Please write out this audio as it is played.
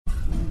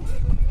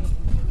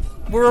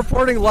We're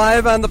reporting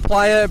live on the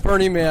playa at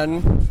Burning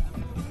Man.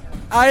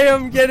 I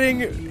am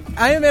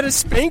at a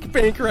spank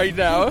bank right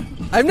now.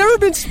 I've never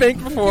been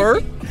spanked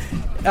before.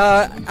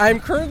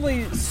 I'm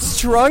currently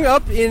strung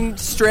up in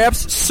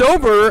straps,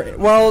 sober,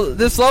 while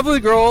this lovely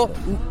girl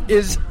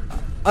is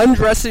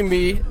undressing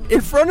me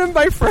in front of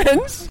my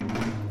friends.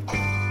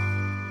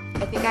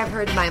 I think I've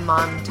heard my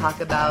mom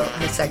talk about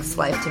her sex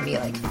life to me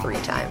like 3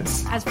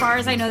 times. As far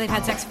as I know, they've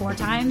had sex 4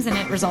 times, and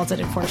it resulted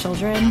in 4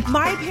 children.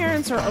 My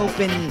parents are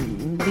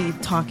openly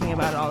talking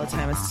about it all the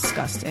time. It's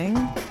disgusting.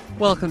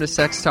 Welcome to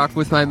Sex Talk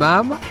with my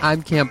mom.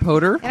 I'm Cam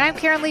Potter. And I'm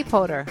Karen Lee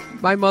Potter.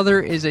 My mother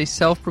is a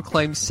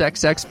self-proclaimed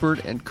sex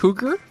expert and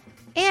cougar.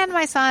 And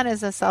my son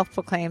is a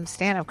self-proclaimed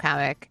stand-up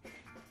comic,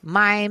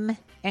 mime,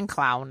 and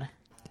clown.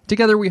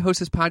 Together, we host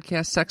this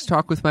podcast, Sex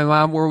Talk with my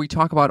mom, where we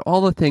talk about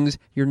all the things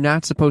you're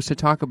not supposed to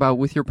talk about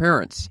with your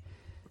parents.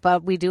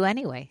 But we do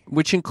anyway.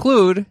 Which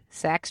include...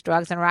 sex,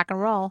 drugs, and rock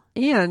and roll.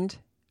 And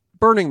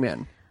Burning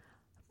Man.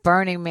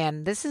 Burning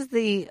Man. This is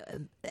the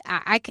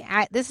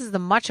this is the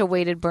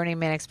much-awaited Burning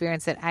Man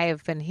experience that I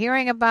have been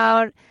hearing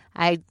about.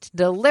 I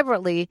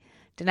deliberetely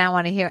did not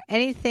want to hear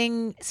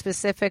anything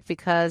specific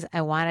because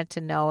I wanted to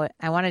know it.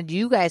 I wanted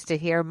you guys to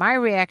hear my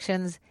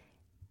reactions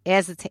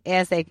as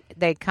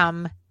they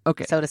come...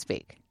 Okay. So to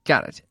speak.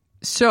 Got it.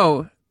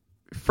 So,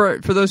 for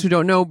those who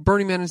don't know,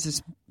 Burning Man is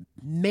this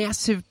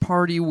massive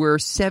party where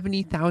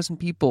 70,000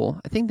 people,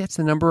 I think that's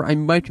the number, I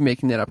might be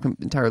making that up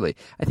entirely.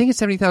 I think it's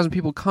 70,000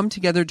 people come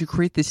together to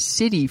create this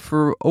city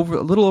for a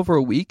little over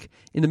a week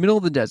in the middle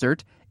of the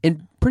desert,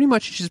 and pretty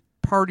much just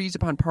parties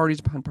upon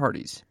parties upon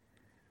parties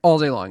all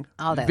day long.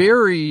 All day.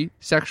 Very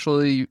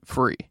sexually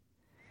free.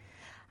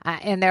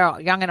 And they're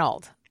young and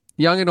old.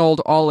 Young and old,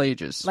 all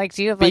ages. Like,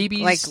 do you have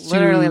babies like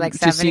literally like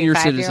to senior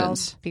 75-year-old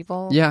citizens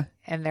people? Yeah.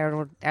 And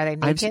are they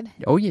naked?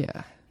 Oh,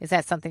 yeah. Is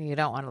that something you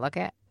don't want to look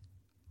at?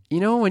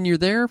 You know, when you're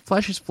there,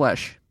 flesh is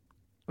flesh.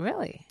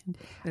 Really?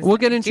 We'll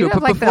get into do you it.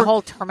 have But like before, the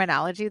whole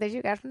terminology that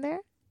you got from there?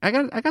 I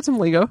got some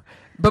lingo.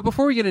 But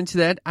before we get into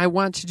that, I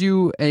want to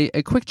do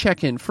a quick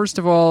check-in. First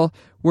of all,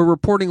 we're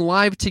reporting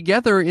live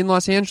together in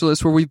Los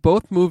Angeles, where we've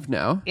both moved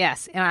now.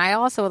 Yes. And I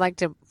also would like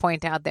to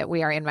point out that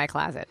we are in my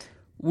closet.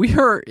 We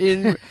are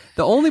in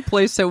the only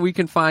place that we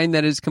can find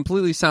that is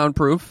completely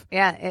soundproof.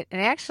 Yeah,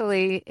 and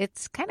actually,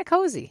 it's kind of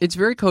cozy. It's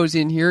very cozy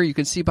in here. You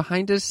can see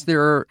behind us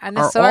there are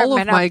all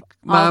of my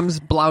mom's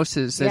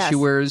blouses that she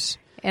wears.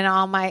 And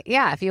all my,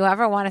 if you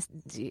ever want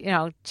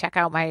to, check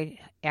out my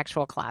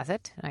actual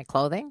closet, my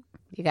clothing,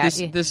 you got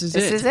this is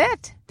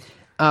it.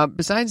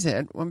 Besides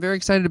that, I'm very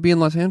excited to be in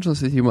Los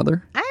Angeles with you,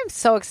 Mother. I'm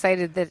so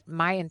excited that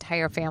my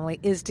entire family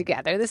is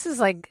together. This is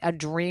like a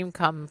dream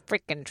come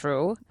freaking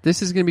true.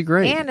 This is going to be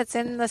great. And it's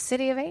in the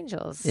City of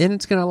Angels. And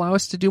it's going to allow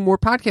us to do more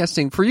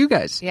podcasting for you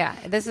guys. Yeah,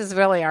 this is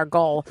really our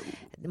goal.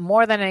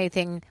 More than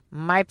anything,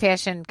 my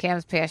passion,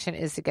 Cam's passion,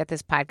 is to get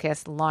this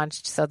podcast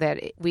launched so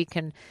that we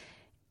can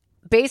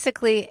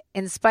basically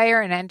inspire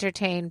and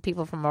entertain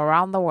people from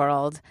around the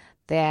world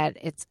that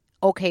it's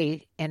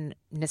okay and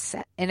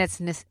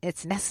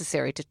it's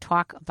necessary to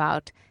talk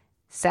about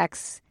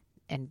sex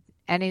and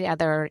any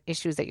other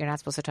issues that you're not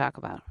supposed to talk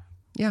about.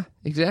 Yeah,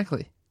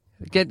 exactly.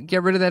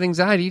 Get rid of that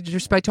anxiety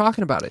just by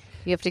talking about it.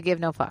 You have to give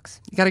no fucks.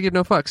 You got to give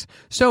no fucks.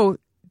 So,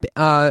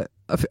 a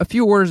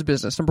few orders of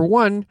business. Number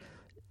one,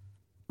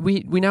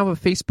 we now have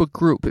a Facebook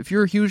group. If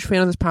you're a huge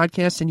fan of this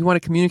podcast and you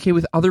want to communicate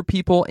with other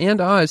people and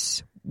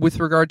us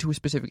with regard to a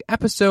specific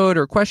episode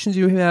or questions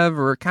you have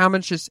or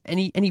comments, just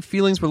any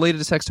feelings related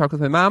to Sex Talk with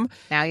my mom.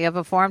 Now you have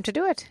a forum to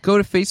do it. Go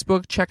to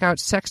Facebook, check out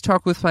Sex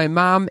Talk with my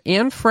mom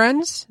and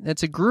friends.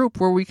 That's a group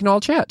where we can all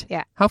chat.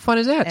 Yeah. How fun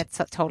is that? It's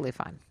totally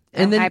fun.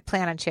 And then, I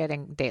plan on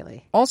chatting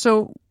daily.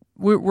 Also,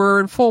 we're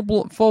in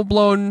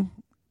full-blown...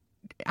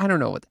 I don't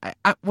know.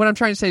 What I'm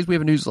trying to say is we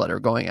have a newsletter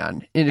going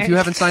on. And if you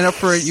haven't signed up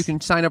for it, you can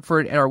sign up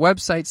for it at our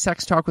website,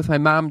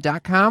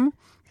 sextalkwithmymom.com.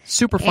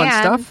 Super fun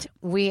stuff.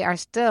 We are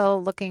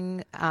still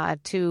looking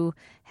to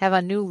have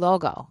a new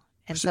logo.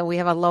 And so we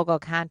have a logo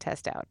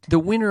contest out. The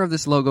winner of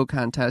this logo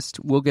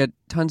contest will get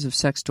tons of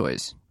sex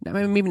toys.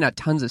 Maybe not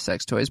tons of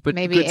sex toys, but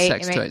good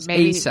sex toys.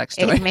 A sex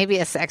toy. Maybe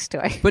a sex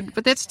toy.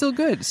 But that's still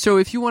good. So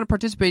if you want to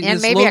participate in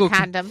this maybe logo, a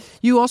condom.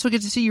 You also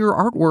get to see your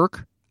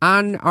artwork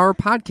on our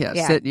podcast.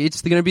 Yeah.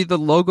 It's going to be the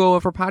logo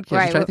of our podcast,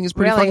 right. which I think is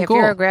pretty really, fucking cool.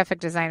 If you're a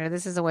graphic designer,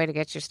 this is a way to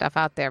get your stuff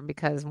out there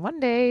because one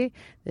day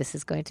this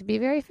is going to be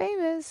very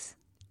famous.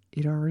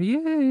 It already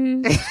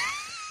is.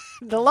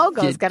 The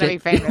logo is going to be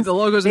famous. The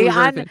logo is going to be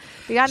very famous.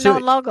 The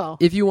unknown logo.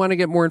 If you want to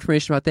get more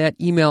information about that,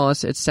 email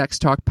us at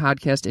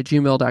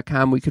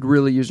sextalkpodcast@gmail.com. We could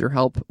really use your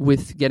help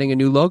with getting a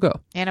new logo.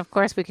 And, of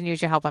course, we can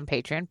use your help on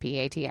Patreon,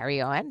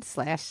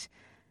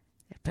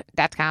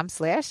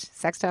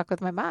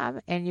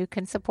 patreon.com/sextalkwithmymom, and you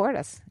can support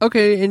us.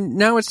 Okay, and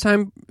now it's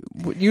time.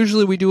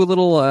 Usually we do a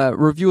little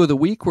review of the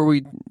week where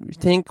we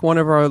thank one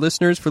of our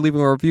listeners for leaving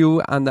a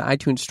review on the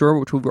iTunes store,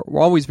 which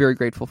we're always very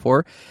grateful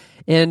for.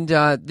 And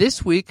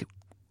this week,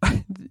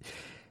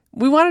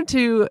 we wanted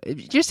to,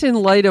 just in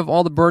light of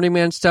all the Burning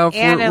Man stuff.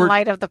 And in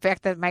light of the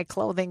fact that my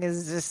clothing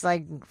is just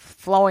like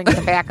flowing in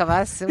the back of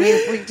us,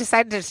 we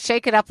decided to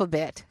shake it up a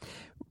bit.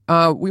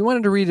 we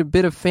wanted to read a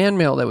bit of fan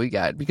mail that we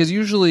got because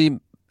usually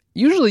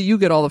you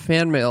get all the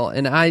fan mail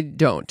and I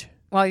don't.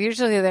 Well,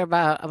 usually they're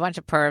about a bunch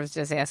of pervs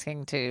just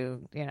asking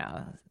to,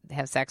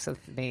 have sex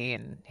with me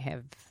and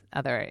have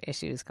other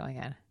issues going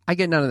on. I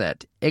get none of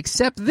that,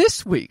 except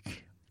this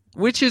week,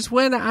 which is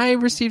when I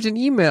received an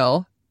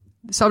email,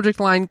 subject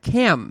line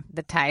Cam.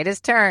 The tide has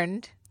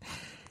turned.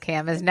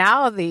 Cam is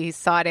now the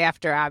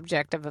sought-after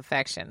object of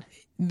affection.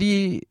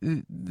 This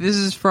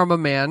is from a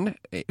man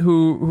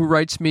who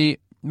writes me,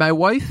 my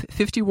wife,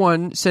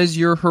 51, says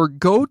you're her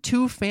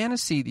go-to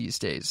fantasy these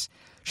days.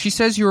 She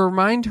says you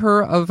remind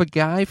her of a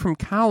guy from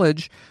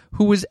college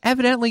who was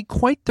evidently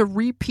quite the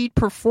repeat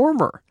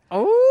performer.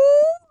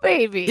 Oh,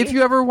 baby. If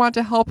you ever want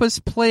to help us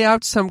play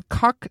out some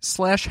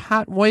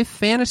cuck/hot wife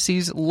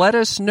fantasies, let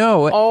us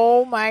know.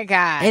 Oh, my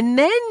God. And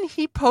then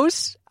he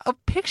posts a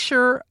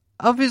picture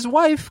of his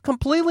wife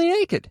completely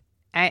naked.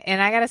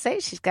 And I got to say,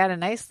 she's got a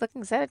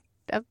nice-looking set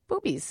of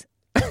boobies.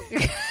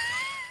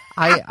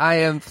 I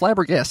am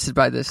flabbergasted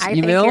by this email. I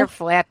think you're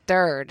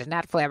flattered,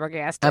 not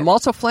flabbergasted. I'm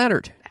also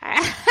flattered.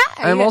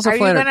 I'm also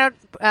flattered. Are you going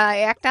to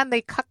act on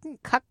the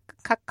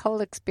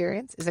cuckold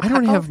experience? Is it I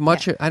don't cuckold? have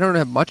much. Yeah. I don't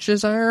have much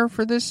desire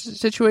for this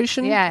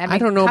situation. Yeah, I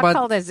don't know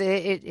cuckold about. Is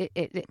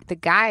the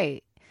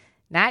guy,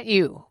 not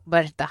you,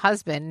 but the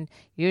husband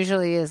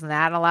usually is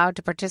not allowed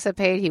to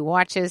participate. He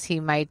watches. He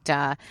might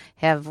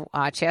have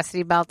a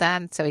chastity belt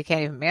on, so he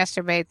can't even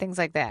masturbate. Things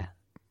like that.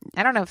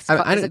 I don't know if it's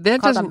called, is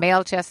it called a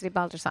male chastity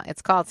belt or something.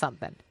 It's called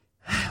something.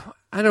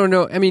 I don't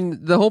know. I mean,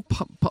 the whole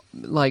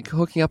like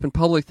hooking up in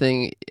public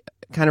thing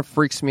kind of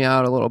freaks me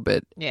out a little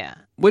bit. Yeah,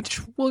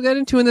 which we'll get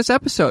into in this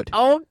episode.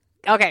 Oh,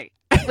 okay.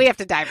 We have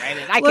to dive right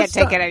in. I can't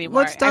take it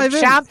anymore. Let's dive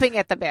in. I'm chomping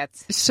at the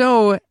bits.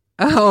 So,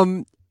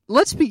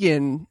 let's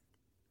begin.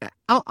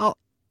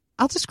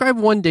 I'll describe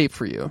one day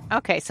for you.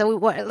 Okay, so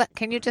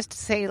can you just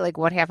say like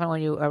what happened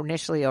when you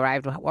initially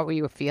arrived? What were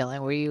you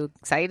feeling? Were you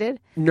excited?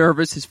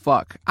 Nervous as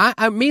fuck.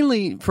 I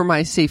mainly for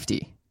my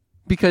safety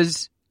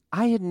because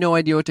I had no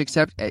idea what to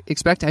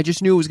expect. I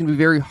just knew it was going to be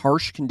very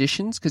harsh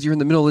conditions because you're in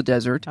the middle of the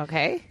desert.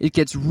 Okay. It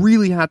gets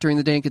really hot during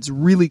the day. It gets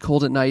really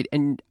cold at night,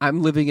 and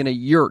I'm living in a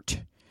yurt.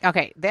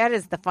 Okay, that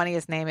is the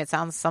funniest name. It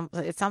sounds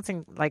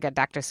something like a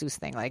Dr. Seuss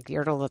thing, like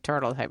Yertle the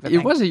Turtle type of thing.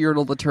 It was a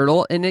Yertle the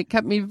Turtle, and it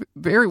kept me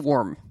very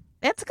warm.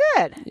 That's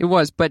good. It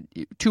was, but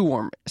too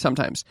warm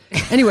sometimes.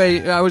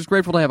 Anyway, I was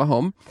grateful to have a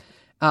home.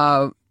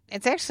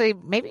 It's actually,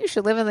 maybe you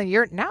should live in the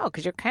yurt now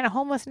because you're kind of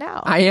homeless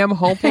now. I am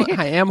homeless.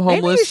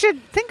 Maybe you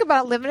should think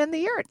about living in the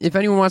yurt. If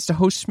anyone wants to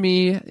host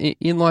me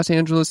in Los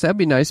Angeles, that'd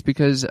be nice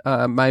because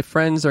my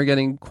friends are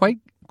getting quite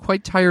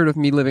tired of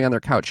me living on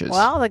their couches.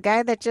 Well, the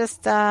guy that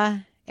just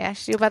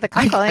asked you about the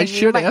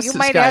cuckolding, you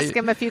might ask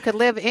him if you could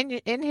live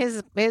in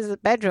his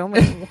bedroom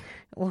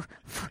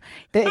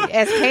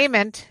as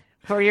payment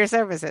for your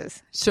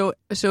services. So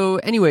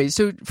anyway,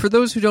 for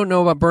those who don't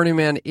know about Burning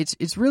Man, it's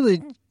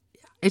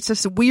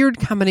this weird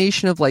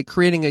combination of like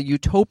creating a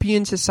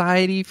utopian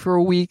society for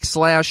a week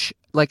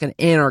 / like an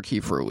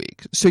anarchy for a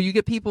week. So you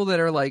get people that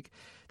are like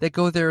that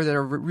go there that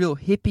are real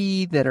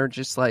hippie that are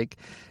just like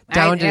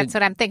down to that's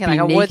what I'm thinking, be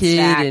like a naked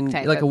Woodstock and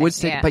type like of a thing,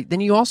 Woodstock. yeah. But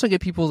then you also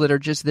get people that are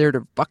just there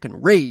to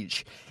fucking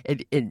rage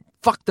and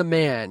fuck the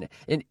man,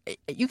 and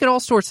you get all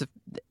sorts of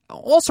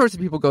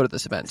people go to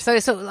this event. So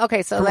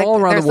okay, so from like all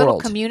around there's the little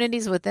world.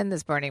 Communities within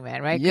this Burning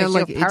Man, right? Yeah,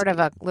 like you're part of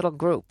a little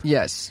group.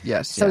 Yes.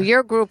 So yeah.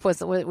 your group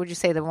was, would you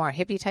say, the more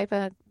hippie type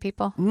of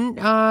people?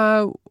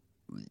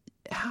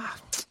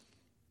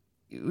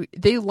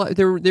 They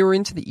were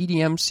into the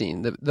EDM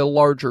scene, the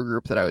larger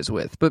group that I was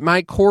with. But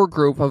my core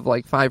group of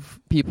like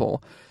 5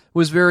 people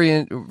was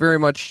very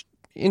much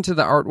into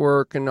the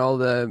artwork and all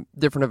the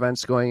different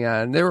events going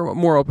on. They were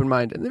more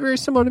open-minded. They're very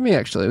similar to me,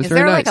 actually. It was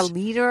very nice. Is there like a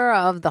leader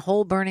of the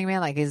whole Burning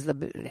Man? Like, is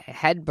the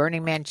head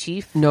Burning Man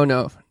chief?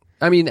 No.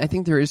 I mean, I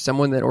think there is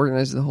someone that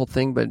organizes the whole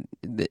thing, but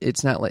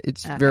it's not like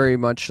it's very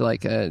much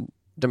like a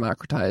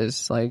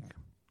democratized, like,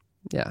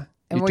 yeah.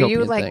 And were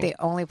you like thing. the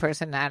only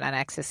person not on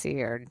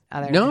ecstasy or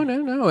other?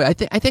 No. I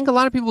think a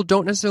lot of people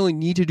don't necessarily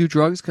need to do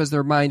drugs because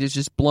their mind is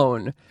just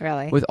blown.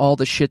 Really? With all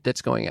the shit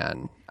that's going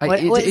on.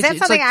 Is that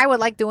something I would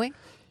like doing?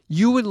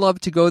 You would love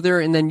to go there,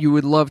 and then you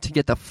would love to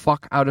get the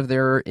fuck out of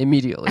there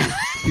immediately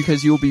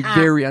because you'll be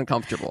very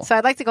uncomfortable. So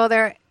I'd like to go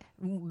there,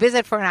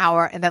 visit for an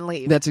hour, and then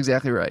leave. That's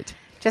exactly right.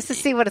 Just to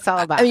see what it's all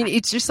about. I mean,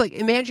 it's just like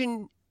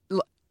imagine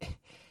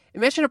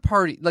a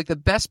party, like the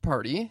best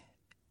party,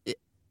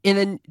 and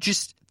then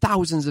just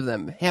thousands of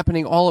them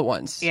happening all at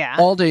once,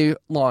 all day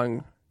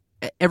long,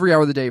 every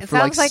hour of the day for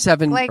like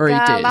 7 or 8 days.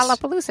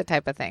 Lollapalooza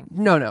type of thing.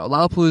 No.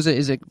 Lollapalooza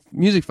is a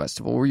music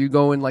festival where you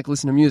go and like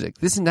listen to music.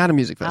 This is not a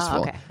music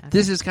festival. Okay.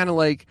 This is kind of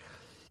like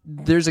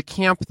there's a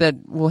camp that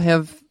will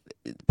have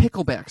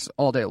picklebacks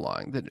all day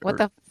long. What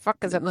the fuck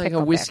is a like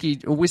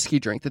pickleback? a whiskey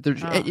drink that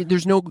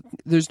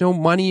there's no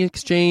money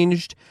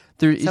exchanged.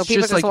 So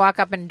people just walk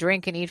up and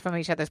drink and eat from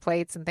each other's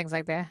plates and things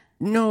like that.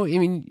 No, I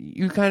mean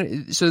you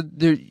kind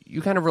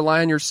of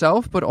rely on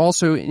yourself, but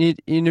also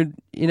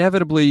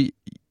inevitably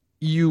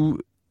you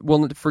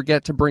will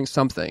forget to bring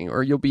something,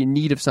 or you'll be in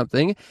need of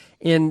something,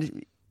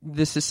 and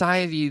the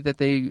society that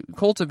they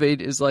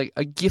cultivate is like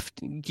a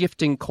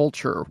gifting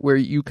culture where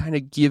you kind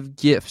of give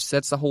gifts.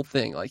 That's the whole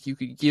thing. Like you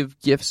could give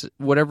gifts,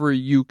 whatever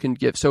you can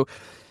give. So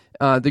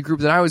the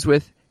group that I was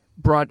with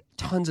brought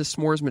tons of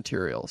s'mores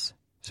materials.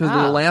 So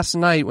the last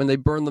night when they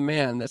burned the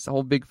man, that's the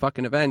whole big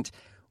fucking event,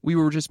 we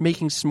were just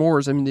making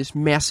s'mores. I mean, this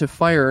massive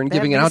fire and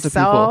giving it out to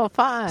people.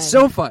 Fun.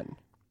 So fun.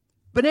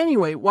 But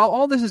anyway, while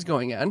all this is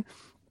going on,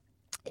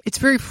 it's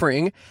very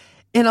freeing.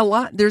 And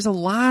there's a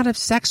lot of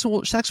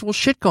sexual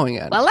shit going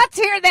on. Well, let's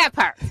hear that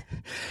part.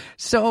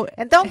 So,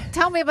 and don't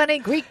tell me about any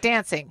Greek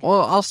dancing.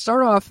 Well, I'll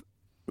start off.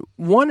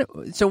 One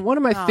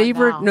of my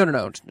favorite.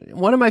 No.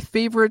 One of my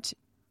favorite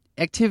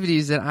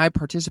activities that I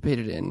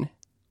participated in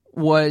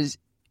was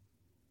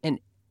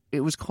it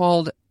was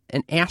called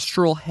an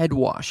astral head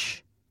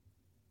wash.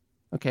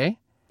 Okay.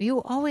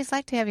 You always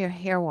like to have your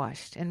hair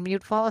washed, and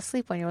you'd fall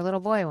asleep when you were a little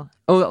boy.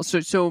 Oh,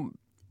 so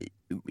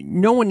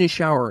no one is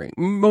showering.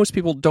 Most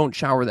people don't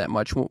shower that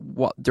much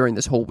during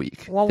this whole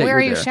week. Well, where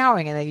are you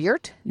showering? In the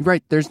yurt?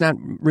 Right. There's not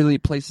really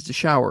places to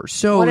shower.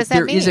 So what does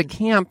that mean? Is a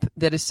camp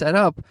that is set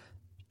up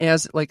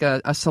as like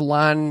a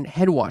salon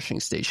head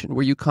washing station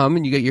where you come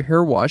and you get your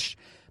hair washed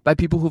by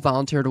people who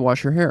volunteer to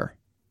wash your hair.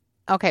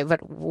 Okay,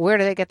 but where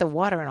do they get the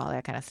water and all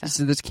that kind of stuff?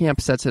 So this camp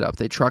sets it up.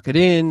 They truck it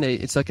in.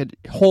 It's like a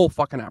whole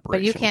fucking operation.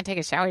 But you can't take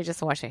a shower. You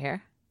just wash your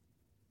hair?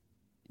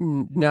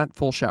 Not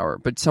full shower,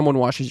 but someone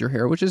washes your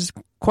hair, which is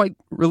quite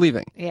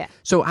relieving. Yeah.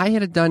 So I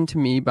had it done to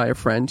me by a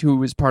friend who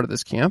was part of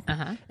this camp.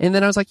 Uh-huh. And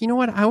then I was like, you know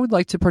what? I would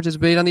like to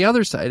participate on the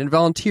other side and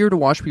volunteer to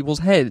wash people's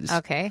heads.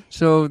 Okay.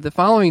 So the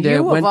following day I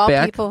went of all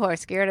back. People who are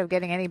scared of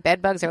getting any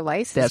bed bugs or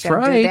lice. That's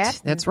right.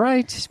 That's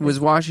right. Was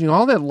washing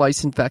all that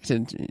lice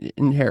infected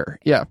in hair.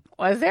 Yeah.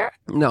 Was there?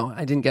 No,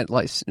 I didn't get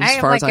lice. I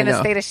am like in a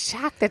state of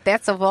shock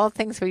that's of all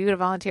things for you to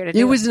volunteer to do.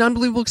 It was an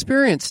unbelievable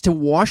experience to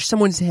wash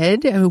someone's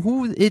head.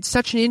 It's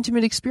such an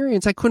intimate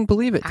experience. I couldn't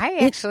believe it.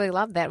 I actually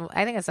love that.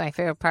 I think it's my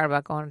favorite part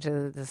about going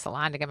to the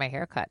salon to get my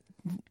hair cut.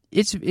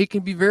 It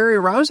can be very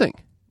arousing.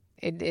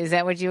 Is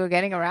that what you were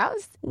getting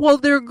aroused? Well,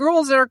 there are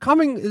girls that are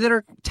coming that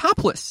are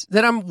topless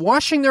that I'm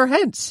washing their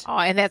heads. Oh,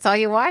 and that's all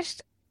you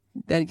washed?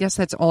 I guess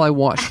that's all I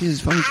washed.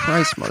 Jesus fucking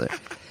Christ, mother.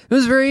 It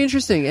was very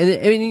interesting.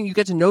 And I mean, you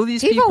get to know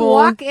these people. People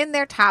walk in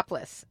there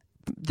topless.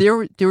 There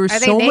was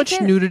so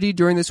much nudity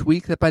during this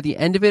week that by the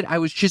end of it, I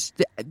was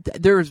just,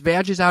 there was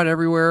vages out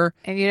everywhere.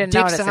 And you didn't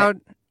dicks notice out.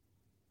 it?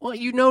 Well,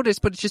 you notice,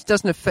 but it just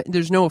doesn't affect,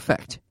 there's no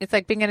effect. It's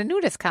like being in a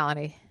nudist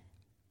colony.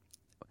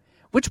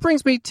 Which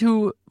brings me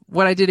to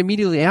what I did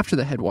immediately after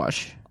the head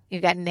wash.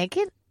 You got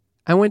naked?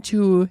 I went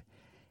to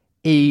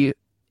a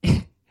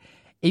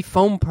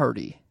foam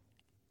party.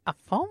 A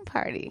foam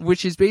party?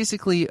 Which is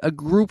basically a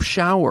group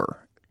shower.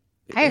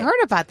 I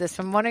heard about this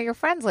from one of your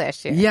friends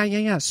last year.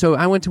 Yeah. So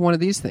I went to one of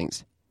these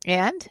things.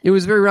 And? It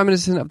was very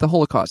reminiscent of the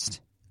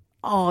Holocaust.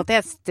 Oh,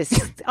 that's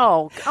this.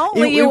 Oh,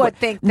 only you would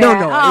think that.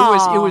 No.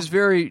 Oh. It was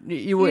very.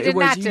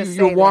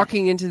 You're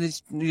walking into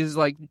these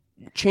like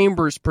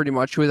chambers pretty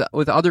much with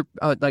other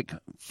like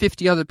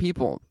 50 other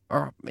people.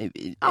 Or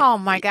maybe, oh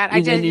my God!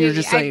 You're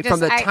just like from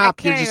the top.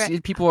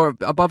 People are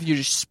above you,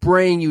 just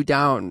spraying you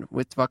down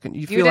with fucking.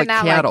 You feel like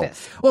cattle. Like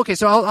this. Okay,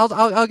 so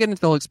I'll get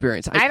into the whole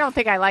experience. I don't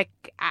think I like.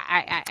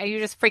 You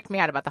just freaked me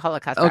out about the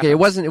Holocaust. Okay, it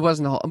wasn't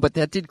the whole, but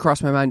that did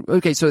cross my mind.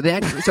 Okay, so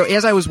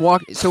as I was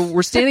walking, so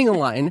we're standing in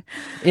line,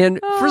 and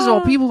first of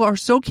all, people are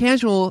so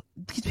casual.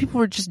 These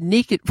people are just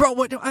naked, bro.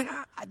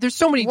 There's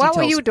so many details.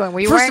 What were you doing? Were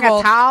you wearing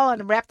a towel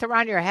and wrapped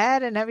around your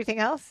head and everything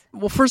else?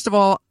 Well, first of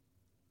all,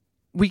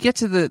 we get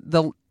to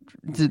the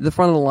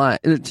front of the line,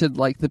 to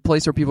like the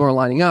place where people are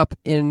lining up,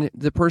 and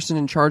the person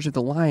in charge of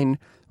the line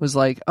was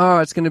like, "Oh,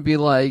 it's going to be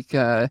like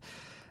an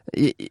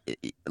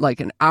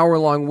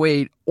hour-long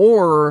wait,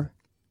 or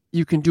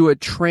you can do a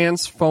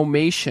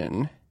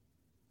transformation."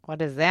 What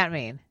does that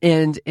mean?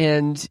 And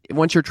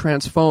once you're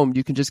transformed,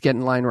 you can just get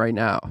in line right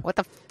now. What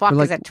the fuck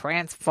is a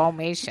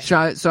transformation?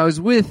 So I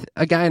was with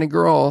a guy and a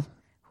girl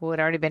who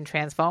had already been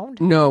transformed.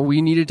 No,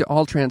 we needed to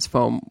all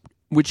transform,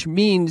 which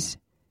means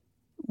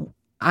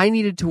I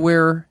needed to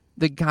wear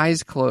the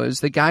guy's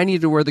clothes. The guy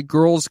needed to wear the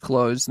girl's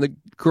clothes. And the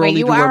girl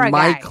needed to wear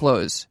my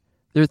clothes.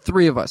 There are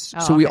three of us.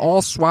 So we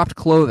all swapped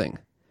clothing.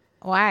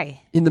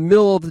 Why? In the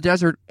middle of the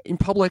desert, in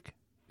public,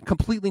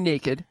 completely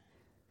naked.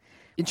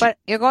 But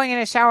you're going in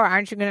a shower.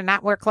 Aren't you going to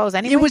not wear clothes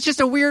anyway? It was just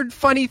a weird,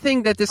 funny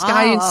thing that this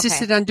guy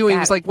insisted on doing. It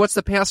was like, what's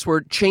the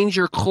password? Change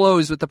your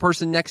clothes with the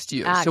person next to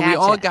you. So we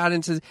all got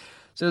into...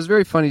 So it was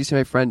very funny to see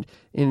my friend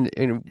in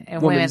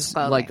women's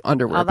like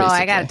underwear. Although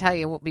basically. I got to tell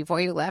you, before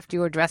you left,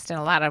 you were dressed in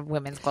a lot of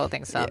women's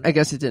clothing. So I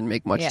guess it didn't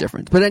make much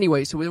difference. But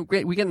anyway, so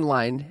we get in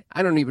line.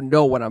 I don't even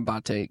know what I'm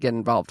about to get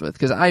involved with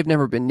because I've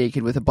never been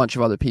naked with a bunch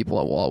of other people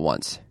all at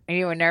once. And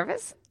you were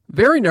nervous?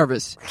 Very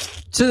nervous.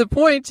 To the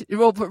point,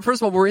 well,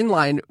 first of all, we're in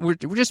line. We're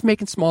just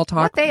making small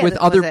talk with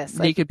other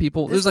naked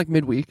people. It was like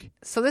midweek.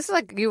 So this is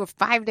like you were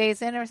 5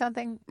 days in or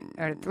something?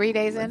 Or 3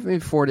 days in? Maybe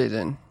 4 days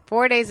in.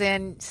 4 days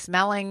in,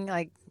 smelling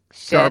like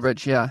shit.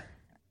 Garbage, yeah.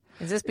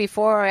 Is this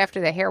before or after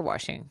the hair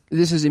washing?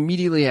 This is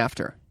immediately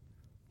after.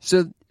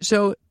 So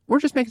we're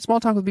just making small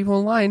talk with people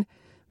in line.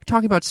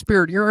 talking about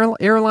Spirit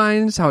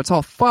Airlines, how it's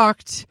all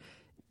fucked.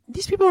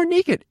 These people are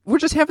naked. We're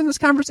just having this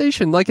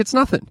conversation like it's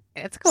nothing.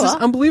 It's cool. This is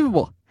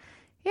unbelievable.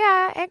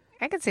 Yeah,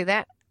 I can see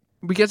that.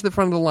 We get to the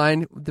front of the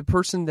line. The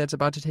person that's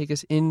about to take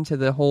us into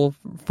the whole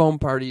foam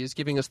party is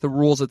giving us the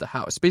rules of the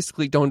house.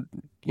 Basically, don't,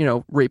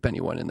 rape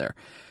anyone in there.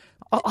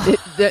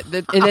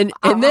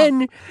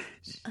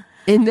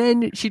 And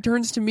then she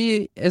turns to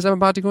me as I'm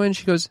about to go in.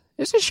 She goes,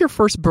 "Is this your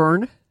first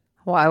burn?"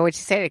 Why would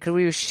you say that? Because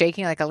we were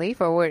shaking like a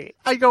leaf, or were?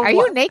 I go, "Are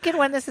you naked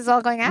when this is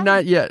all going on?"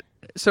 Not yet.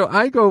 So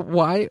I go,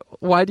 "Why?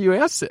 Why do you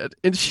ask that?"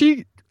 And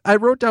I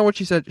wrote down what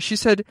she said. She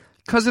said,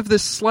 "Because of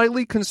this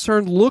slightly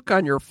concerned look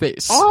on your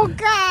face." Oh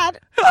God,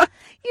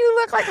 you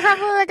look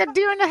probably like a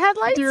deer in the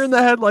headlights. Deer in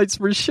the headlights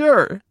for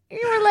sure.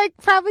 You were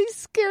probably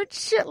scared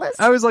shitless.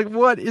 I was like,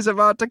 "What is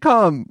about to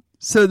come?"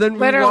 So then we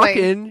Literally. walk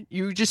in.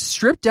 You just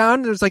strip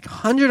down. There's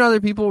 100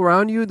 other people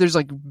around you. There's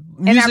music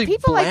and are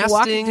people blasting.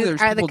 walking? There's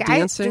Are people the guys?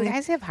 dancing. Do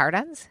guys have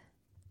hard-ons?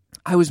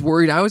 I was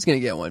worried I was going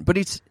to get one, but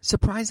it's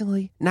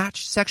surprisingly not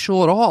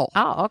sexual at all.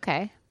 Oh,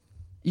 okay.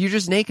 You're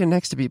just naked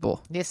next to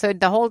people. Yeah, so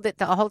the whole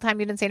time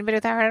you didn't see anybody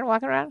with a hard-on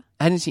walking around?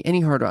 I didn't see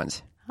any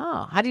hard-ons.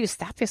 Oh, how do you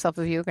stop yourself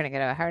if you were going to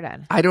get a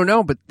hard-on? I don't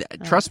know, but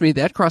trust me,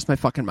 that crossed my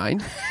fucking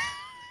mind.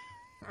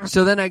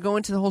 So then I go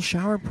into the whole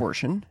shower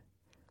portion,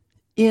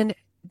 and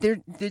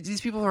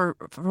these people are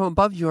from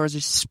above you are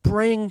just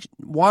spraying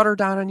water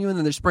down on you, and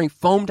then they're spraying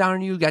foam down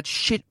on you. You got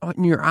shit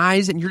in your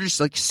eyes, and you're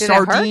just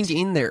sardined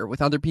in there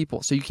with other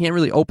people, so you can't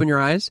really open your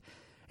eyes.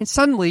 And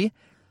suddenly,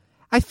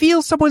 I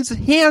feel someone's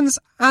hands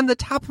on the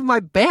top of my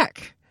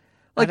back,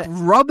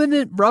 rubbing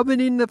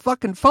in the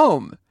fucking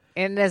foam.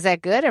 And is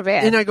that good or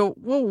bad? And I go,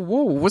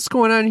 whoa, what's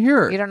going on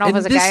here? You don't know if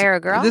it's a guy or a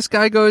girl? This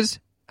guy goes,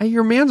 I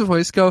hear a man's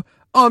voice go,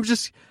 "Oh, I'm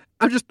just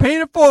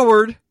paying it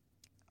forward."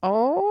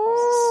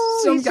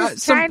 Oh, he's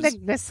just trying to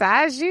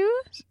massage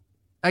you?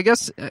 I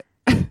guess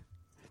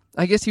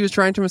he was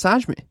trying to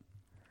massage me.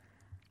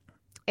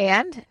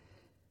 And?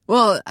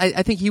 Well,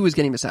 I think he was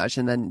getting massaged,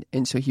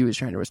 and so he was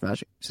trying to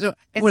massage me. So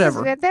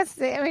whatever.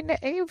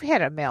 You've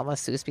had a male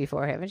masseuse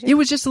before, haven't you? It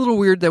was just a little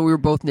weird that we were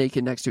both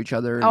naked next to each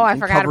other. And, I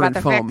forgot about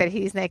the foam. fact that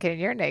he's naked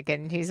and you're naked,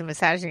 and he's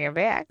massaging your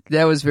back.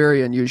 That was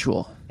very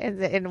unusual.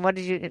 And what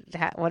did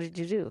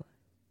you do?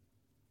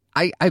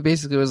 I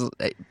basically was,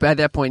 by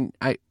that point,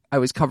 I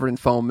was covered in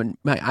foam and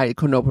I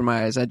couldn't open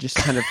my eyes. I just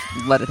kind of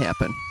let it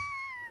happen.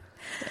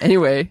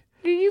 Anyway,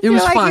 Do you it feel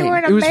was like fine. you were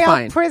in a It was male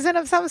fine. prison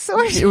of some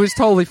sort? It was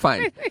totally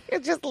fine. You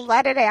just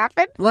let it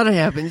happen? Let it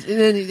happen. And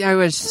then I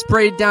was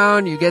sprayed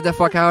down. You get the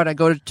fuck out. I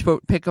go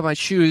to pick up my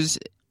shoes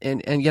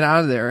and get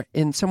out of there.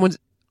 And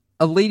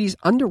a lady's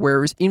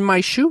underwear is in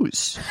my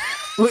shoes.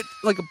 With,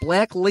 a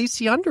black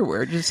lacy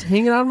underwear just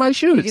hanging out of my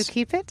shoes. Did you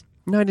keep it?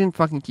 No, I didn't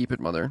fucking keep it,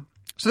 mother.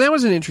 So that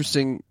was an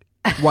interesting,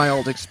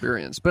 wild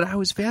experience. But I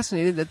was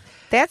fascinated that...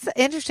 That's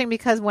interesting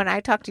because when I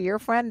talk to your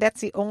friend,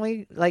 that's the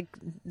only,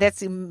 that's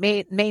the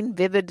main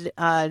vivid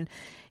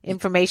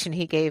information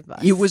he gave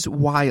us. It was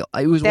wild.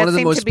 It was one of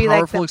the most seemed to be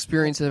powerful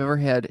experiences I've ever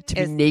had, to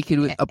be naked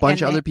with a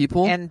bunch of other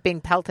people. And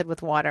being pelted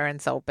with water and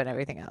soap and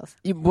everything else.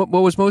 What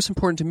was most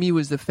important to me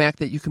was the fact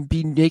that you can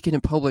be naked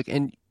in public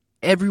and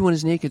everyone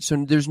is naked,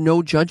 so there's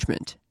no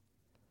judgment.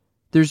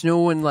 There's no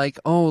one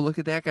oh, look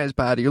at that guy's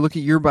body, or look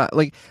at your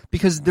body,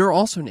 because they're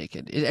also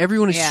naked.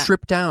 Everyone is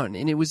stripped down,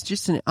 and it was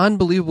just an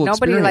unbelievable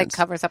Nobody experience.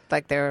 covers up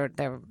their.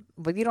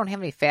 Well, you don't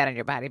have any fat on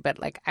your body, but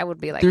I would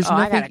be There's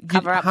I nothing,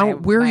 gotta cover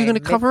up. Where are you going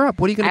to cover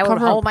up? What are you going to cover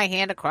up? I would hold my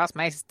hand across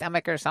my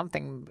stomach or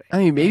something. I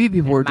mean, maybe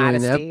people were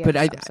doing that, but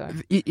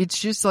it's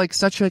just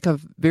such a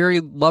very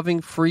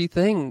loving, free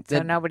thing.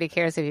 So nobody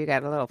cares if you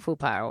got a little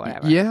fupa or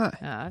whatever. Yeah.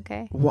 Oh,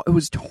 okay. It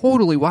was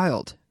totally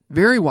wild.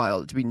 Very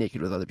wild to be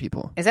naked with other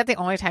people. Is that the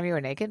only time you were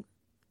naked?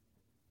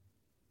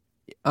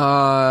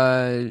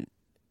 No.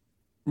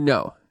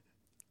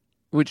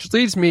 Which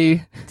leads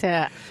me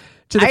to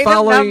the item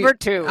following number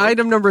 2.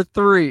 Item number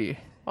 3.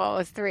 Well, it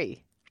was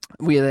 3.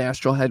 We had the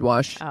astral head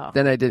wash. Oh.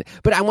 Then I did.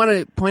 But I want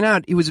to point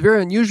out, it was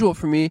very unusual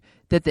for me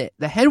that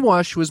the head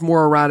wash was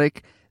more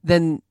erotic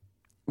than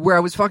where I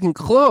was fucking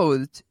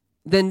clothed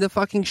than the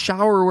fucking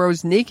shower where I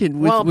was naked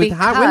with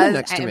hot women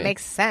next to me. It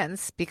makes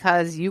sense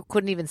because you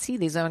couldn't even see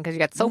these women because you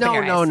got soap in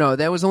your eyes. No.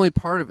 That was only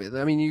part of it.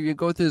 I mean, you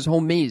go through this whole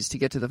maze to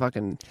get to the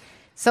fucking...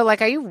 So,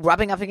 are you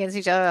rubbing up against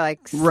each other,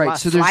 right,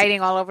 so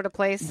sliding all over the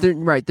place?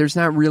 Right. There's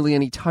not really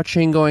any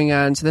touching going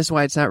on, so that's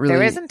why it's not really...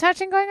 There isn't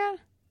touching going on?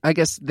 I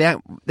guess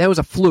that was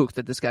a fluke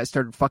that this guy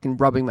started fucking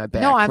rubbing my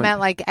back. No, I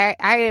meant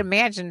I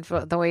imagined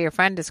the way your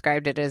friend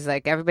described it is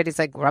everybody's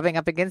rubbing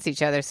up against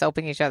each other,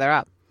 soaping each other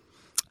up.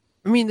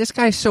 I mean, this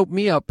guy soaped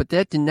me up, but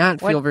that did not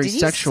feel very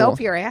sexual. Did you soap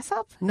your ass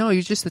up? No, he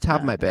was just the top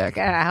of my back.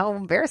 God, how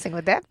embarrassing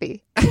would that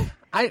be?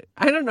 I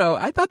don't know.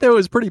 I thought that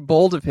was pretty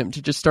bold of him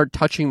to just start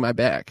touching my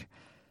back.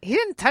 He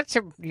didn't touch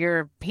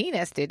your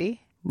penis, did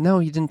he? No,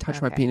 he didn't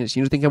touch my penis.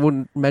 You think I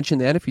wouldn't mention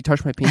that if he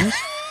touched my penis?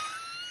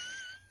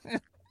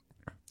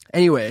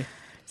 Anyway.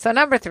 So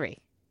number 3.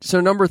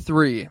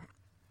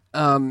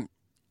 I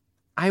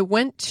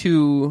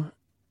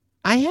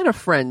had a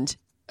friend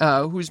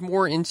who's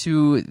more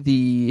into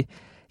the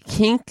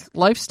kink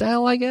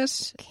lifestyle, I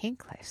guess.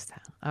 Kink lifestyle.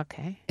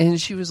 Okay.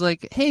 And she was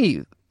like,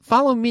 hey,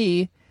 follow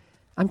me.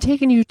 I'm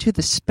taking you to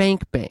the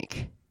spank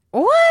bank.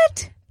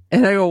 What?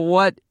 And I go,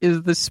 what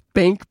is the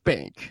spank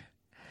bank?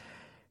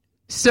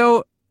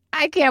 So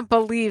I can't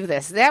believe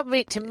this.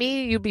 To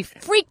me, you'd be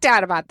freaked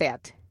out about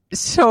that.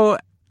 So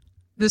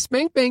the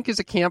spank bank is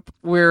a camp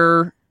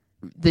where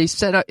they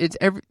set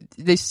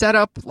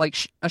up like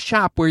a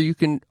shop where you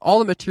can all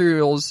the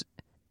materials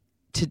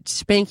to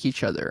spank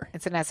each other.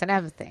 It's an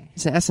S&M thing.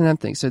 It's an S&M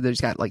thing. So there's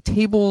got like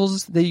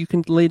tables that you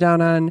can lay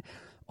down on,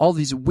 all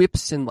these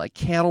whips and like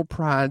cattle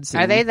prods.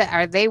 Are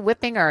they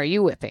whipping or are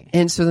you whipping?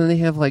 And so then they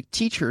have like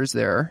teachers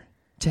there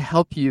to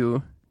help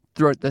you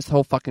throughout this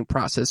whole fucking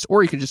process,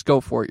 or you can just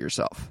go for it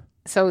yourself.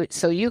 So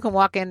you can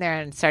walk in there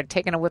and start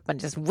taking a whip and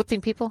just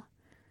whipping people?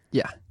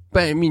 Yeah.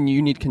 But I mean,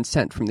 you need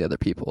consent from the other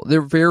people.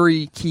 They're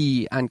very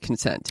key on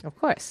consent. Of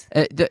course.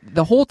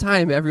 The whole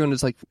time, everyone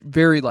is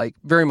very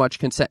much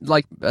consent.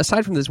 Like,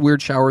 aside from this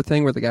weird shower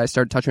thing where the guy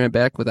started touching my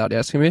back without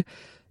asking me,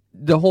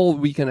 the whole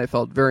weekend I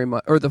felt very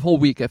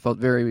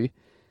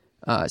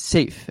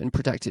safe and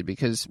protected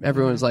because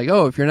everyone was like,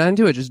 oh, if you're not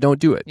into it, just don't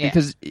do it. Yeah.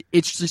 Because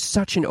it's just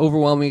such an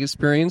overwhelming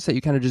experience that you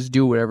kind of just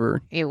do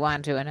whatever you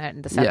want to,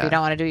 and the stuff you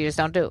don't want to do, you just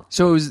don't do.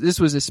 So this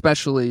was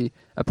especially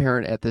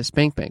apparent at the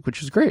spank bank,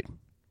 which was great.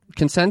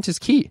 Consent is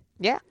key.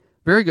 Yeah.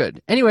 Very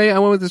good. Anyway, I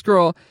went with this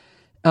girl.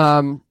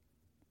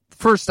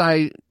 First,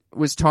 I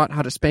was taught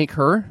how to spank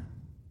her.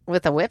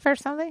 With a whip or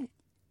something?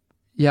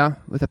 Yeah,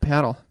 with a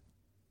paddle.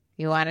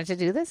 You wanted to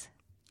do this?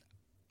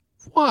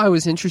 Well, I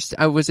was interested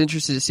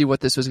to see what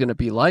this was going to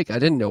be like. I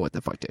didn't know what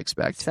the fuck to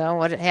expect. So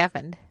what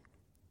happened?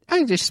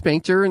 I just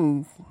spanked her,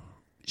 and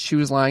she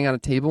was lying on a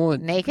table.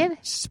 And naked?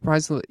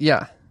 Surprisingly,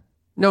 yeah.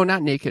 No,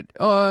 not naked.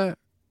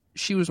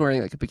 She was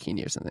wearing like a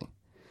bikini or something.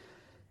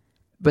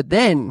 But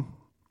then...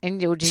 And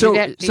did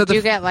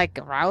you get like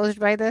aroused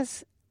by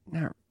this?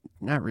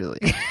 Not really.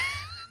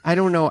 I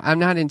don't know. I'm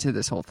not into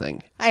this whole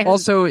thing.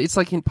 Also, it's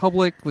like in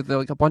public with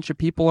like a bunch of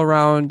people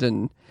around,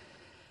 and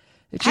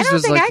it just I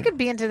don't think like, I could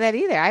be into that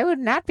either. I would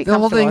not be the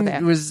whole comfortable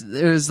thing with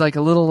that. it was like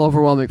a little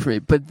overwhelming for me.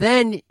 But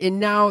then,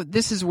 and now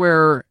this is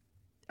where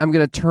I'm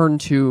going to turn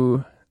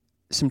to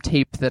some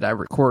tape that I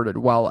recorded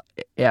while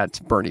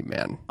at Burning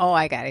Man. Oh,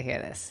 I got to hear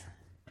this.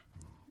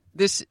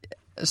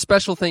 A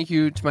special thank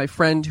you to my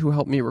friend who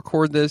helped me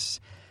record this.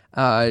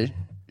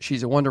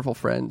 She's a wonderful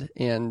friend,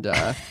 and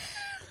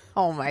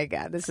oh my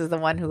God, this is the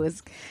one who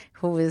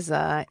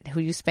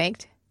you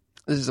spanked?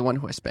 This is the one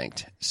who I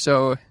spanked.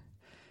 So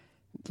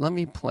let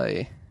me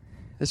play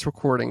this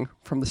recording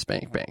from the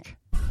spank bank.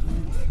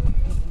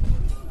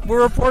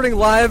 We're reporting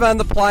live on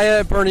the playa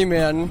at Burning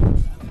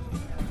Man.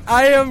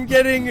 I am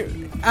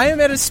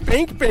at a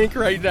spank bank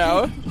right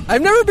now.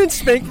 I've never been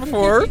spanked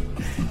before.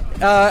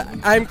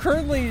 I'm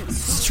currently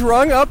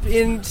strung up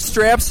in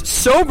straps,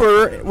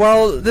 sober,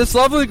 while this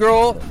lovely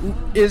girl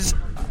is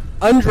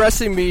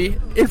undressing me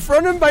in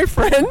front of my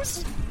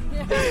friends.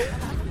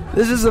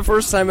 This is the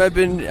first time I've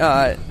been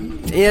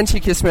and she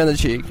kissed me on the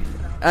cheek.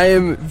 I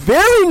am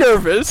very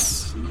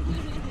nervous.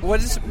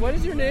 What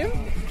is your name?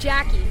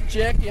 Jackie.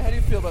 Jackie, how do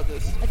you feel about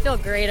this? I feel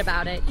great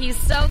about it. He's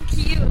so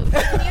cute.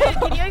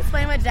 Can you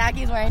explain what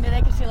Jackie's wearing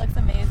today? Because she looks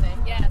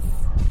amazing. Yes.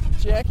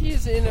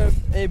 Jackie's in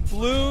a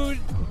blue,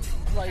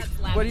 like,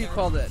 what do you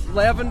call that?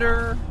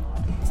 Lavender,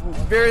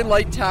 very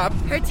light top.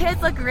 Her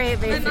tits look great,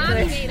 basically. My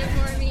mom made it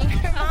for me.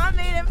 Her mom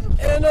made it.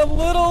 And a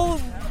little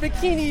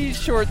bikini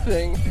short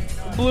thing.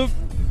 Blue.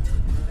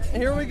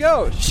 Here we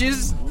go.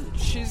 She's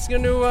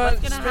going to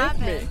spank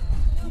me.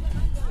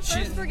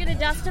 First, we're going to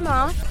dust him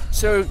off.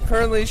 So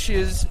currently she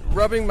is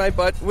rubbing my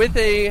butt with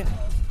a,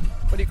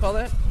 what do you call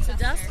that? It's a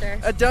duster.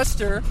 A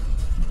duster.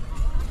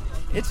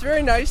 It's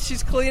very nice.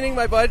 She's cleaning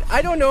my butt.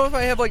 I don't know if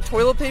I have like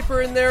toilet paper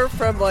in there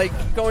from like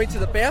going to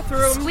the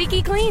bathroom.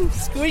 Squeaky clean.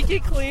 Squeaky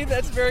clean.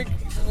 That's very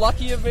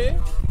lucky of me.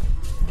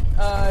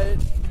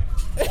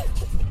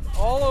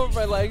 All over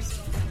my legs.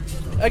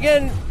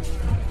 Again,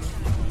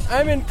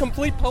 I'm in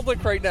complete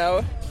public right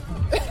now.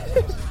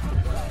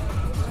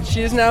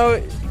 She is now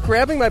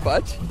grabbing my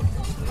butt.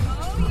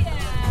 Oh,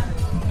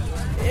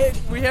 yeah.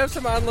 We have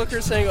some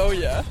onlookers saying, oh,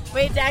 yeah.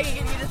 Wait, Jackie,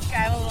 can you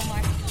describe a little more?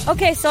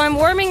 Okay, so I'm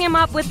warming him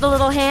up with the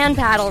little hand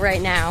paddle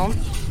right now.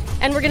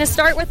 And we're going to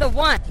start with a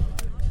 1.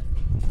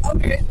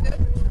 Okay.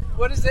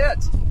 What is that?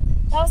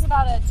 That was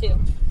about a 2.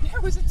 Yeah,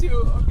 it was a 2.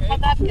 Okay.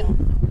 How'd that feel?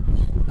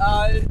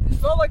 It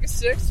felt like a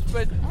 6,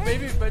 but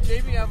maybe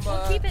I'm.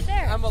 We'll keep it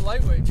there. I'm a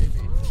lightweight, maybe.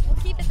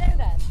 We'll keep it there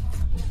then.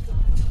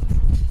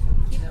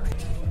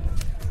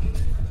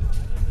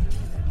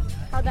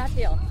 How'd that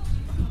feel?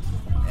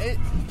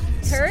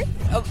 Hurt?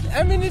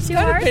 I mean, it's Too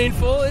kind of hard?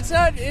 painful. It's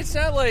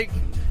not like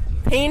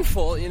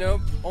painful, you know.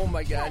 Oh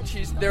my God,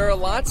 there are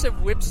lots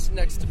of whips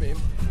next to me.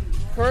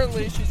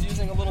 Currently, she's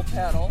using a little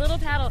paddle. Little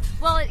paddle.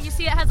 Well, you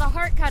see it has a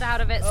heart cut out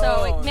of it, so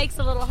Oh. it makes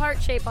a little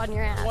heart shape on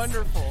your ass.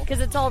 Wonderful.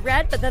 Because it's all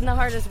red, but then the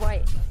heart is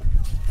white.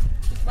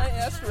 Is my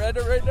ass red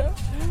right now?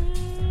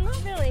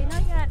 Not really,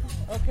 not yet.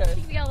 Okay. I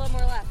think we got a little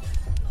more left.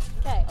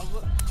 Okay.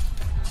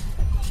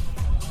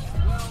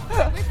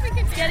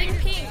 It's getting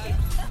pink.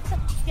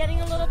 It's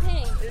getting a little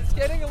pink. It's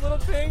getting a little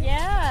pink.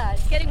 Yeah,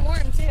 it's getting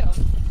warm too.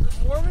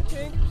 Warm and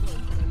pink.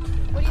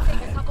 What do you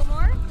think? A couple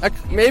more?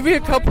 Maybe a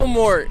couple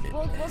more.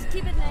 We'll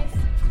keep it nice.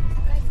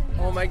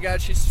 Oh my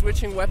God, she's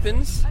switching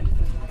weapons.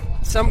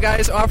 Some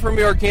guys offer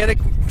me organic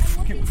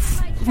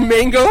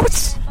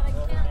mangoes.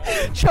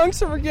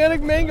 Chunks of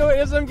organic mango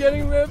as I'm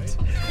getting ripped.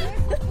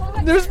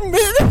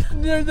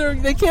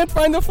 They can't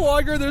find the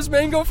flogger. There's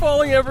mango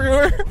falling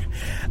everywhere.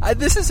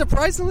 This is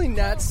surprisingly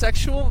not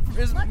sexual.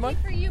 Lucky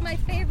for you, my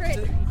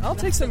favorite. I'll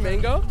take some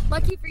mango.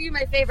 Lucky for you,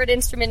 my favorite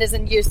instrument is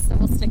in use, so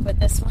we'll stick with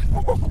this one.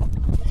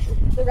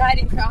 The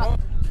riding crop.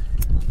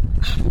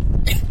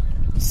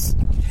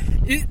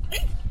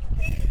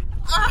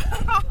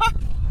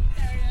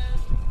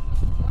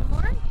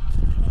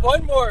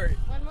 One more.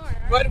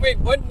 Right. Wait,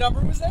 what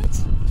number was that?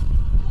 Those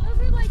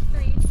are like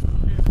 3.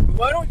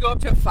 Why don't we go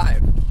up to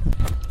 5?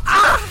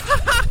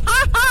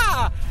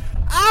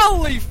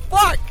 Holy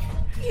fuck!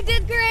 You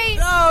did great.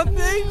 Oh,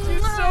 thank you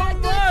so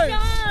much.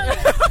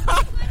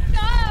 Good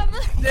job.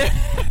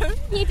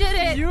 You did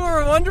it. You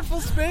are a wonderful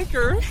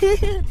spanker.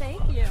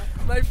 Thank you.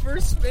 My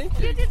first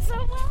spanking. You did so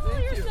well.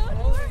 Thank You're you. so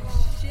Holy adorable.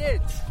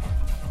 shit.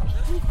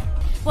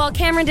 Well,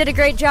 Cameron did a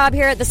great job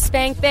here at the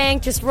Spank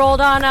Bank. Just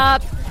rolled on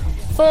up,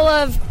 full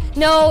of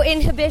no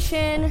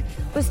inhibition.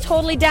 Was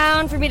totally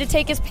down for me to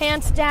take his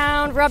pants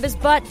down, rub his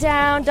butt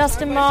down,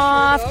 dust him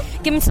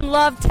off, give him some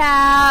love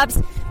taps,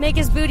 make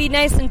his booty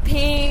nice and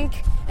pink.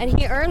 And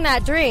he earned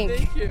that drink.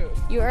 Thank you.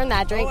 You earned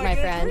that drink, I my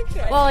gotta friend. drink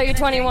that. Well, are you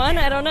 21?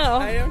 I don't know.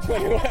 I am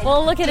 21.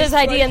 We'll look at his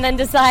ID and then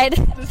decide.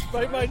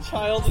 Despite my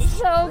childish...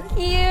 So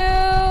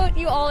cute.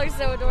 You all are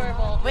so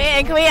adorable. Wait,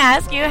 and can we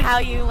ask you how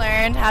you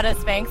learned how to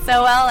spank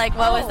so well? Like,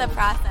 what was the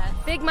process?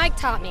 Big Mike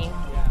taught me.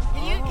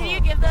 Can you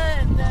give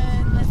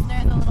the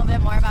listeners a little bit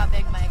more about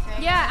Big Mike?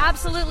 Right? Yeah,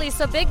 absolutely.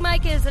 So Big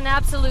Mike is an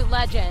absolute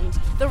legend.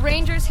 The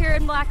Rangers here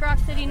in Black Rock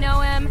City know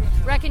him,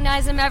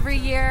 recognize him every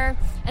year,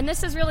 and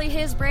this is really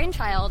his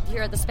brainchild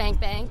here at the Spank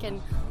Bank,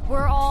 and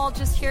we're all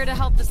just here to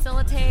help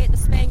facilitate the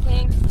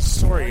spanking.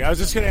 Sorry, I was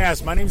just going to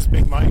ask. My name's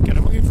Big Mike, and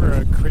I'm looking for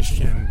a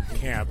Christian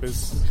camp.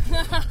 Is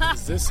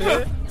this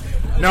it?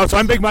 No, so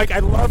I'm Big Mike. I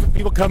love when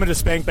people come into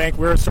Spank Bank.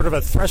 We're sort of a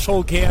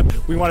threshold camp.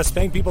 We want to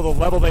spank people the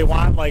level they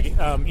want. Like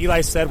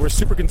Eli said, we're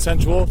super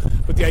consensual.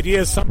 But the idea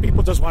is some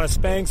people just want to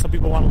spank. Some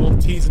people want a little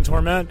tease and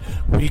torment.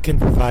 We can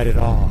provide it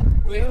all.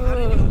 Wait, how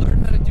did you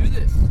learn how to do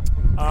this?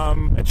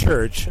 At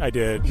church, I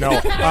did. No.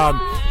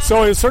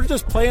 So it was sort of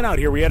just playing out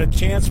here. We had a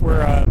chance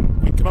where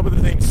we come up with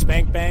the name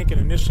Spank Bank,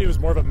 and initially it was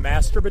more of a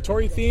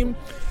masturbatory theme.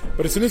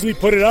 But as soon as we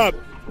put it up,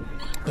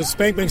 the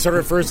Spank Bank sort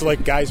of refers to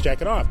like guys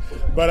jacking off.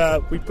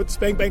 But we put the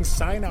Spank Bank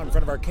sign out in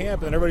front of our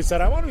camp, and then everybody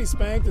said, I want to be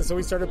spanked. And so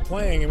we started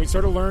playing, and we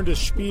sort of learned to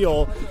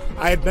spiel.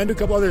 I had been to a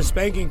couple other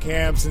spanking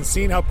camps and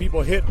seen how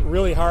people hit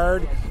really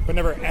hard, but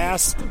never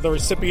asked the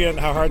recipient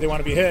how hard they want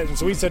to be hit. And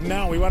so we said,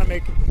 no, we want to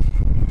make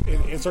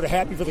it's sort of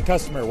happy for the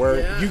customer,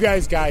 where you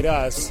guys guide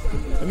us.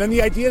 And then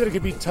the idea that it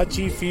could be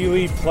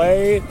touchy-feely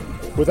play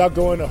without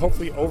going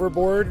hopefully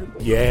overboard.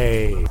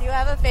 Yay. Do you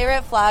have a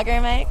favorite flogger,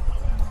 Mike?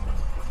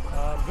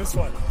 This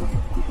one.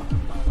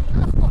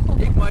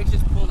 Big Mike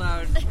just pulled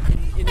out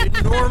an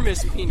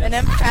enormous penis. An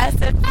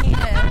impressive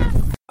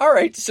penis. All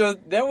right, so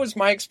that was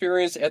my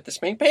experience at the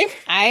Spank Bank.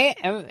 I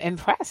am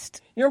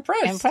impressed. You're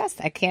impressed? Impressed.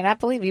 I cannot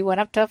believe you went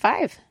up to a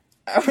 5.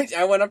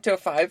 I went up to a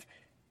 5.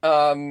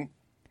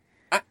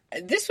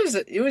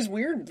 It was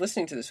weird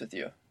listening to this with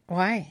you.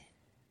 Why?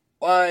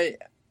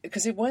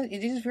 Because it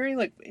is very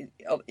like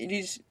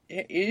it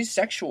is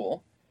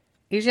sexual.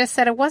 You just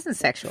said it wasn't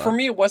sexual. For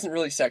me, it wasn't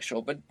really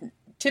sexual, but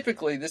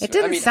typically this. It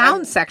didn't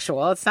sound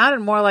sexual. It sounded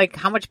more like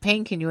how much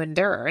pain can you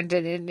endure? And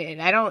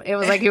I don't. It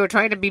was like you were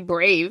trying to be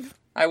brave.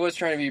 I was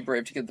trying to be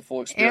brave to get the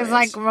full It experience. was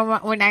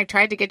like when I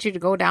tried to get you to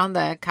go down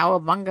the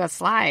Cowabunga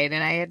slide,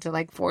 and I had to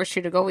like force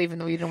you to go even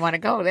though you didn't want to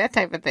go. That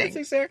type of thing. That's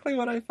exactly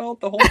what I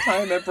felt the whole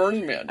time at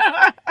Burning Man.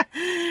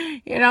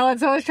 And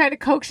so I was trying to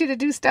coax you to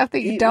do stuff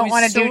that you don't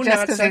want to do just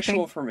because it's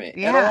sexual for me.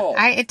 Yeah, at all.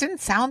 it didn't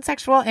sound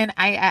sexual, and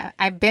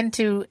I've been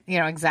to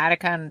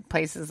Exotica and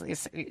places.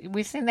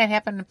 We've seen that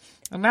happen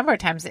a number of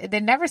times. They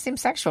never seem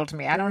sexual to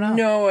me. I don't know.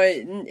 No,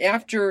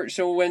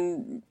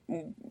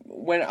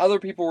 when other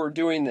people were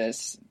doing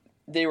this,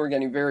 they were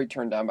getting very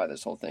turned on by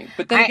this whole thing.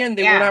 But then again,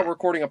 they were not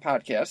recording a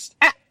podcast.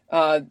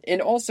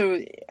 And also,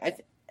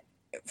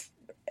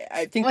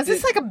 I think... Was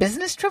this like a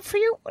business trip for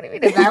you? What do you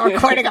mean, is that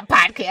recording a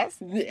podcast?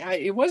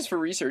 It was for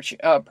research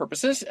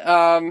purposes.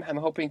 I'm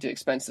hoping to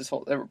expense this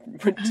whole... to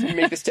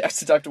make this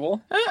tax deductible.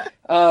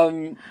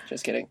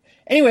 Just kidding.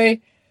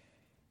 Anyway,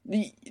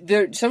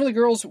 some of the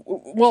girls...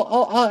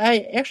 Well,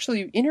 I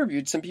actually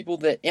interviewed some people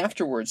that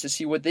afterwards to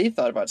see what they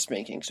thought about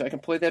spanking, so I can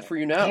play that for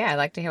you now. Yeah, I'd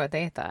like to hear what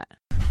they thought.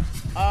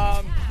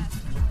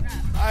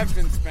 I've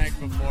been spanked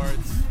before,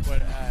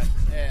 but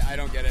I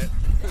don't get it.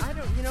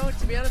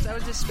 To be honest, I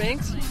was just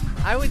spanked.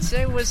 I would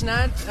say it was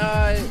not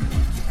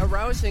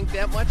arousing,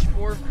 that much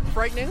more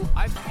frightening.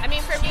 I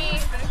mean, for me,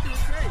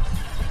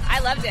 I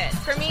loved it.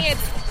 For me,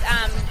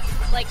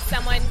 it's like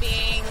someone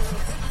being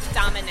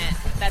dominant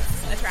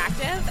that's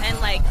attractive and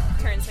like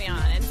turns me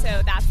on. And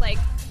so that's like,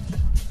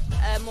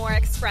 a more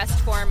expressed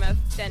form of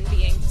than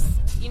being,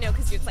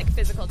 because it's like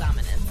physical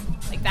dominance.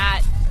 Like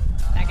that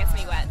gets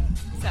me wet.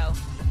 So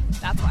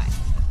that's why.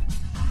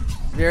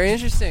 Very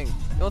interesting.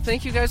 Well,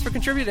 thank you guys for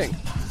contributing.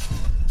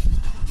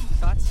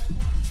 Thoughts?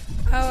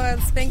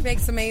 Spank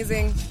Bank's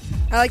amazing.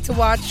 I like to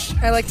watch.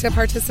 I like to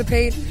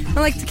participate. I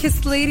like to kiss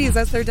the ladies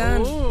as they're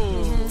done.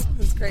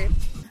 It's great.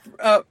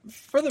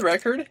 For the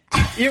record,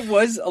 it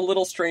was a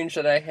little strange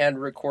that I had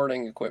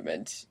recording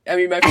equipment. I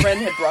mean, my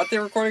friend had brought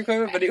their recording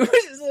equipment, but we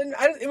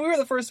were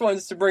the first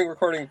ones to bring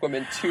recording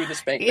equipment to the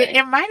Spank Bank. It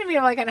reminded me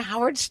of like on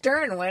Howard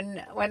Stern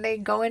when they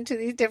go into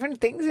these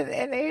different things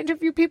and they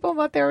interview people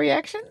about their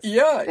reactions.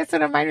 Yeah. That's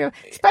what it reminded me of.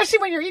 Especially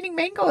when you're eating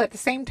mango at the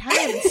same time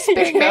and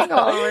spitting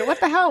mango. What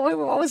the hell? What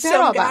was that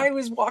all about? Some guy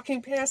was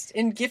walking past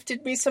and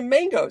gifted me some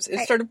mangoes and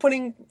started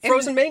putting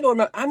frozen mango in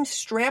my... I'm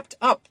strapped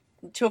up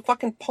to a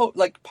fucking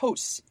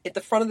posts at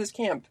the front of this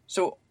camp,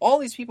 so all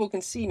these people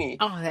can see me.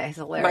 Oh, that is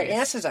hilarious. My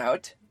ass is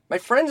out. My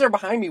friends are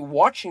behind me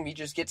watching me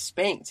just get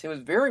spanked. It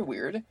was very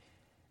weird.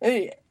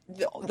 The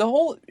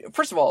whole...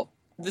 First of all,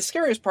 the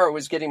scariest part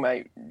was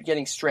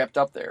getting strapped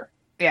up there.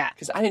 Yeah.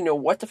 Because I didn't know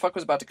what the fuck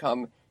was about to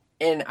come,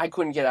 and I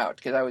couldn't get out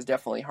because I was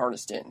definitely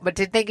harnessed in. But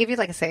did they give you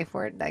like a safe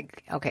word?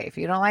 Like, okay, if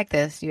you don't like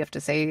this, you have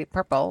to say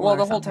purple. Well,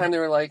 the whole time they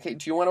were like, hey,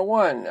 do you want a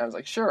one? I was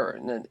like, sure.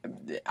 And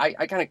then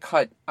I kind of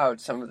cut out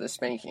some of the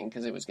spanking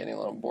because it was getting a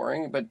little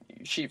boring. But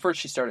she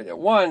started at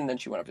 1, then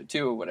she went up to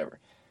 2, whatever.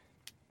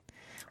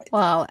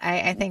 Well,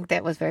 I think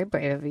that was very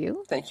brave of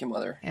you. Thank you,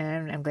 Mother.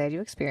 And I'm glad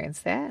you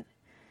experienced that.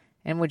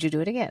 And would you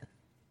do it again?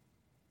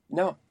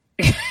 No.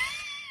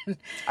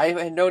 I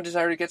had no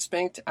desire to get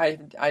spanked.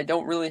 I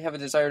don't really have a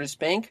desire to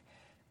spank.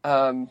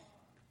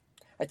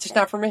 It's just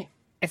not for me.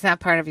 It's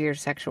not part of your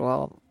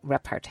sexual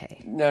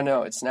repartee.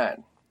 No, it's not.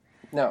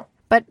 No.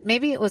 But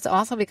maybe it was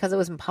also because it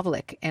was in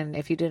public, and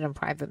if you did it in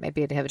private,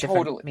 maybe it'd have a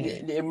different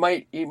meaning. It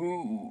might.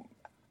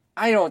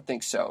 I don't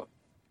think so.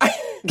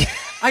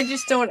 I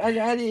just don't.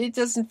 It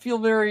doesn't feel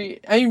very.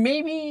 I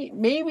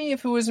mean, maybe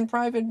if it was in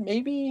private,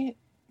 maybe.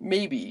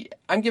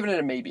 I'm giving it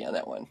a maybe on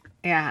that one.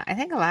 Yeah, I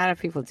think a lot of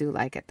people do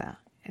like it though.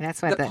 And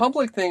that's why the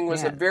public thing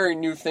was a very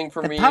new thing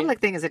for me. The public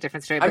thing is a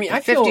different story. But I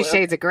mean, 50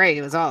 Shades of Grey,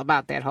 it was all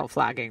about that whole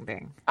flogging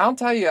thing. I'll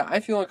tell you, I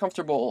feel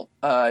uncomfortable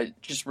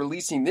just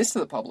releasing this to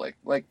the public.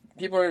 Like,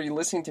 people are going to be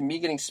listening to me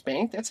getting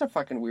spanked. That's a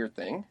fucking weird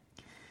thing.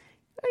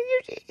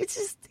 It's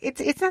just,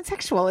 it's not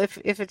sexual. If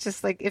it's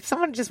just like, if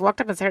someone just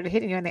walked up and started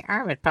hitting you in the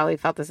arm, it probably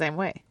felt the same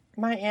way.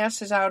 My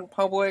ass is out in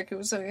public.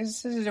 This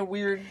is a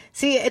weird...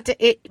 See,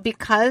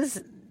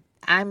 because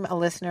I'm a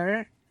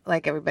listener...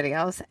 like everybody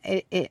else,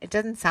 it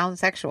doesn't sound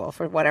sexual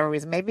for whatever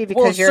reason. Maybe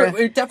because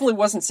it definitely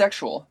wasn't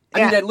sexual.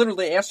 I mean, I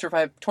literally asked her if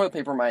I have toilet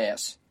paper in my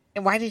ass.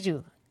 And why did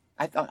you?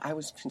 I thought I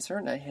was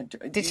concerned. I had.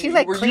 Did she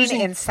clean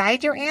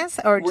inside your ass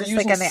or just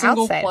like on the outside? We're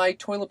using single-ply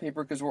toilet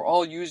paper because we're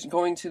all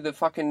going to the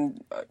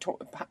fucking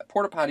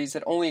porta potties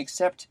that only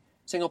accept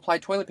single-ply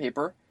toilet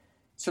paper,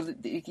 so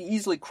that it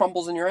easily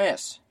crumbles in your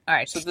ass. All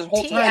right. So the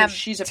whole time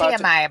she's about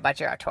TMI about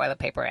your toilet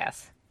paper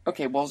ass.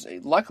 Okay. Well,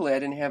 luckily I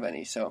didn't have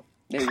any, so.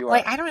 There you are.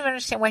 Like, I don't even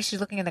understand why she's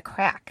looking in the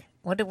crack.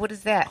 What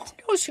is that?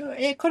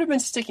 It could have been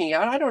sticking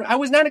out. I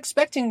was not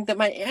expecting that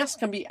my ass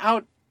can be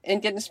out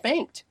and getting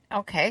spanked.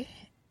 Okay.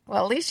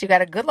 Well, at least you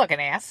got a good-looking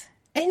ass.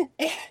 And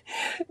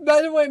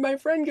by the way, my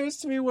friend goes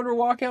to me when we're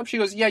walking up. She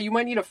goes, "Yeah, we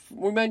might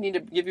need to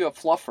give you a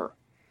fluffer.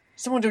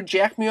 Someone to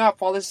jack me up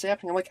while this is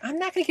happening." I'm like, I'm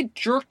not going to get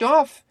jerked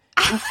off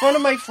in front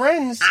of my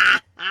friends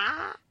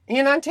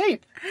and on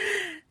tape.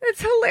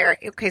 That's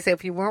hilarious. Okay, so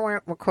if you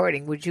weren't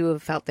recording, would you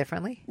have felt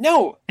differently?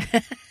 No.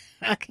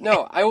 Okay.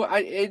 No,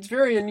 it's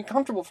very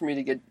uncomfortable for me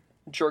to get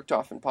jerked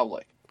off in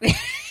public.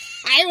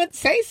 I would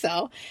say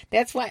so.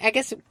 That's why I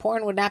guess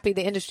porn would not be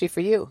the industry for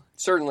you.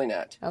 Certainly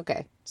not.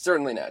 Okay.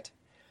 Certainly not.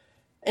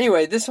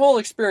 Anyway, this whole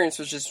experience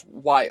was just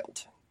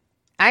wild.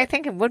 I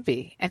think it would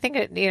be. I think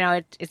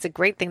it's a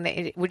great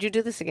thing. Would you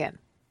do this again?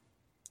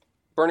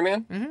 Burning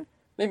Man? Mm-hmm.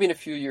 Maybe in a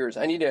few years.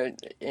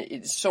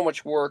 It's so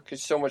much work,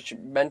 it's so much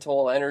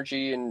mental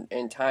energy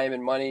and time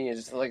and money.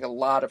 It's like a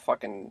lot of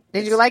fucking...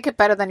 Did you like it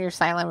better than your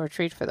silent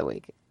retreat for the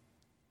week?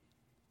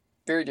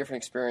 Very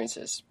different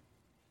experiences.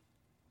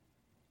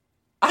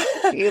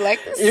 You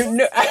like this?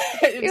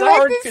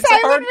 It's a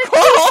hard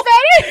call.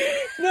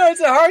 No,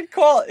 it's a hard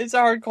call. It's a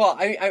hard call.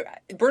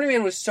 Burning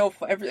Man was so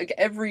fun.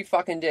 Every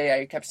fucking day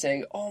I kept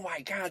saying, oh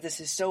my God, this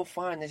is so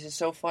fun. This is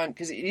so fun.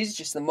 Because it is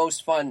just the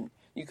most fun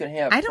you can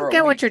have. I don't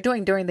get what you're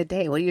doing during the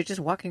day. Well, you're just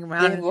walking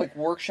around. They have like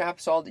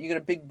workshops. You get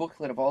a big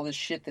booklet of all this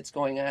shit that's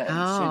going on.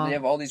 Oh. So they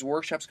have all these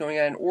workshops going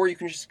on. Or you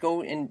can just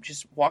go and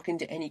just walk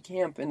into any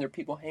camp and there are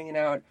people hanging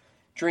out,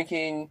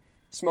 drinking,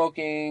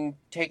 smoking,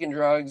 taking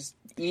drugs,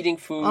 eating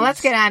food. Well,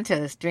 let's get on to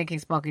this. Drinking,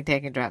 smoking,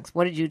 taking drugs.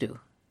 What did you do?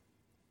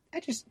 I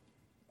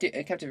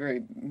kept it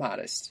very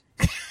modest.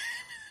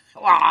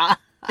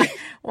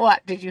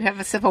 What? Did you have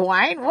a sip of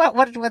wine? What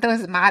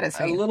was modest?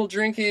 A little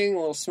drinking, a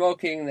little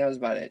smoking. That was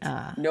about it.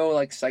 No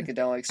like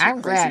psychedelics.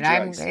 I'm glad.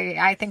 Drugs.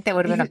 I think that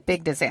would have been a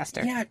big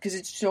disaster. Yeah, because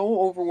it's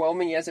so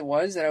overwhelming as it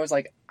was that I was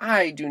like,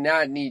 I do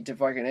not need to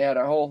fucking add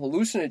a whole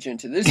hallucinogen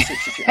to this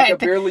situation. I can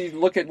barely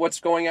look at what's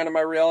going on in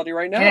my reality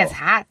right now. And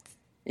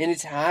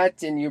it's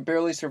hot. And you're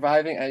barely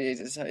surviving.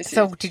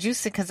 So did you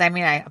see? Because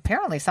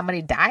apparently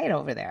somebody died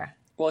over there.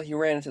 Well, he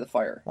ran into the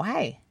fire.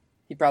 Why?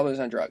 He probably was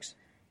on drugs.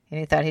 And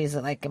he thought he's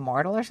like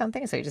immortal or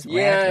something, so he just ran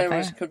into the fire?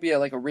 It could be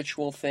like a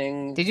ritual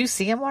thing. Did you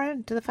see him run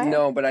into the fire?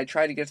 No, but I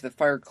tried to get to the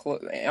fire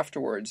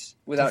afterwards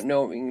without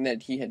knowing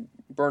that he had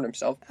burned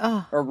himself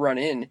or run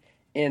in.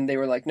 And they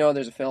were like, no,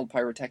 there's a failed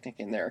pyrotechnic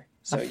in there.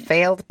 So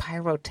failed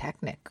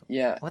pyrotechnic?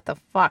 Yeah. What the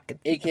fuck?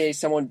 AKA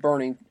someone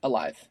burning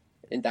alive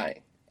and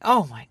dying.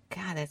 Oh my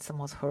God, that's the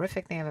most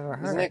horrific thing I've ever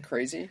heard. Isn't that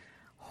crazy?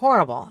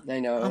 Horrible. I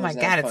know. Oh my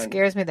God, it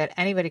scares me that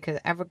anybody could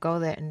ever go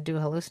there and do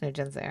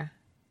hallucinogens there.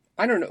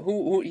 I don't know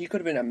who he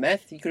could have been a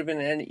meth. He could have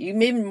been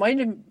it might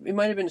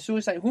have been a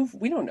suicide.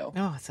 We don't know.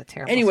 Oh, it's a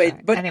terrible. Anyway,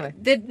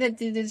 that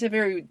is a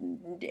very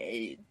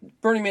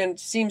Burning Man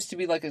seems to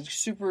be like a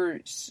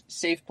super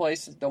safe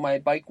place. Though my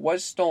bike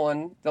was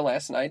stolen the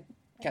last night.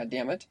 God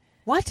damn it!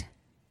 What?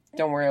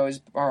 Don't worry, I was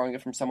borrowing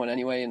it from someone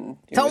anyway, and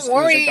I was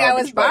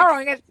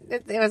borrowing it.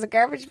 It was a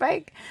garbage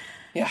bike.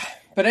 Yeah,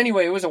 but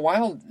anyway,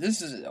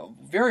 this is a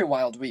very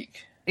wild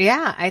week.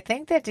 Yeah, I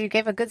think that you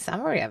gave a good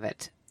summary of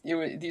it.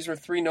 These were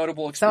 3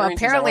 notable experiences.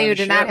 So apparently you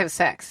did not have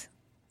sex.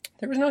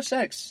 There was no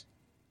sex.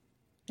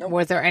 Nope.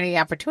 Was there any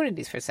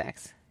opportunities for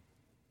sex?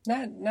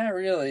 Not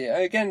really.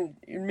 Again,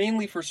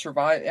 mainly for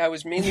survive. I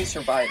was mainly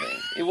surviving.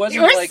 It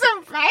wasn't surviving.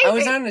 I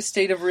was not in a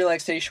state of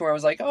relaxation where I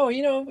was like, oh,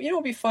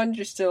 it'd be fun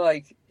just to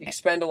like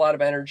expend a lot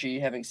of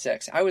energy having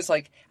sex. I was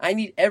like, I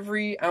need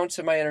every ounce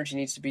of my energy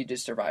needs to be to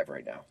survive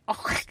right now.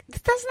 Oh,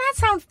 that does not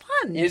sound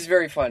fun. It is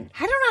very fun.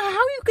 I don't know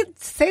how you could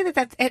say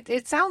that.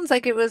 It sounds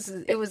like it was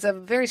a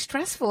very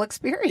stressful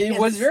experience. It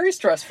was very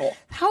stressful.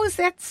 How is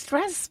that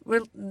stress?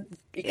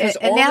 Because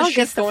all the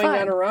shit going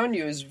on around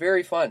you is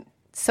very fun.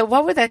 So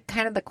what were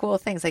the cool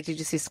things? Like, did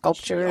you see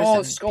sculptures?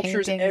 Oh,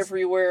 sculptures paintings?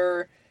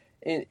 Everywhere.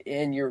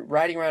 And you're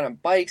riding around on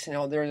bikes,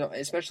 and there's,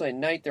 especially at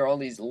night, there are all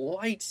these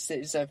lights.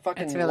 It's a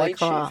fucking really light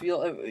cool.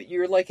 Feel.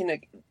 You're like in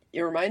a.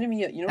 It reminded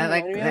me of,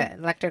 like the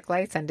electric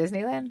lights on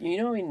Disneyland? You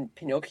know in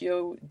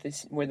Pinocchio,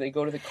 where they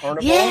go to the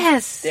carnival?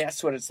 Yes!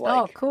 That's what it's like.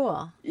 Oh,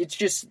 cool. It's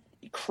just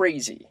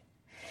crazy.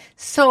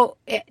 So,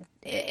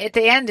 at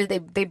the end,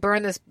 they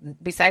burn this,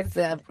 besides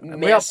the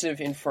massive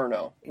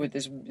inferno with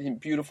this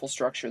beautiful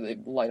structure they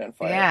light on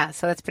fire. Yeah,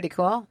 so that's pretty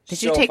cool.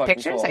 Did you take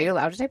pictures? Cool. Are you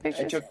allowed to take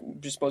pictures? I took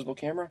disposable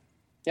camera.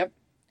 Yep.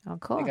 Oh,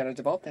 cool. I got to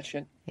develop that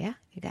shit. Yeah,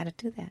 you got to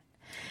do that.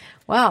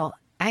 Well,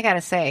 I got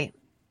to say,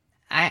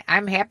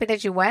 I'm happy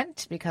that you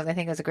went because I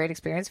think it was a great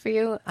experience for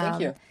you.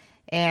 Thank you.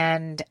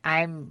 And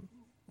I'm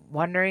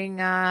wondering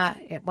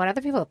what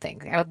other people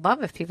think. I would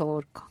love if people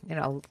would,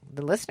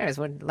 the listeners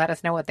would let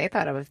us know what they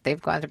thought of if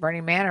they've gone to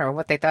Burning Man or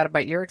what they thought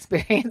about your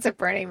experience at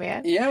Burning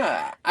Man.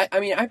 Yeah. I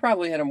mean, I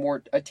probably had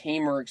a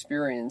tamer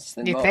experience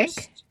than most. You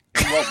think?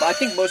 Well, I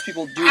think most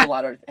people do a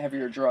lot of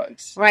heavier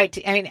drugs. Right.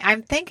 I mean,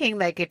 I'm thinking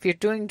like if you're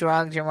doing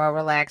drugs, you're more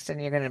relaxed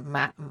and you're going to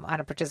want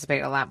to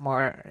participate a lot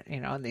more,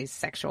 in these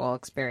sexual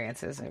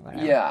experiences or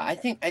whatever. Yeah, I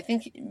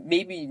think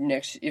maybe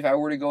next, if I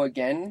were to go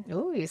again.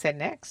 Ooh, you said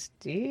next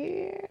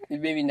year?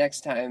 Maybe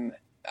next time.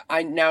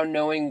 Now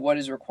knowing what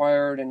is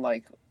required and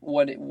like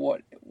what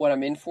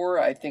I'm in for,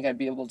 I think I'd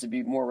be able to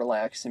be more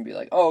relaxed and be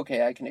like, oh,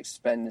 okay, I can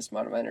expend this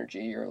amount of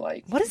energy, or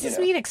like. What does this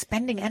mean,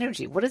 expending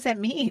energy? What does that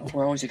mean?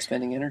 We're always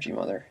expending energy,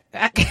 Mother.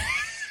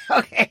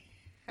 Okay,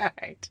 all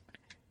right.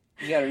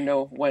 You got to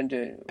know when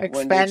to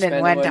expend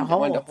and when to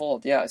hold. When to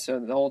hold, yeah. So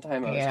the whole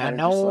time I was kind of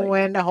know just like,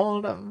 when to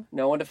hold them.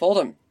 Know when to fold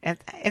them.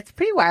 It's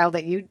pretty wild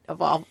that you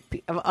of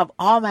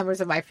all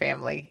members of my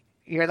family,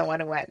 you're the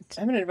one who went.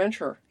 I'm an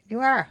adventurer.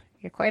 You are.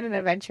 You're quite an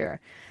adventurer.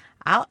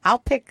 I'll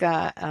pick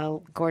a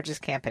gorgeous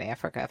camp in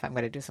Africa if I'm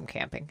going to do some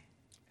camping.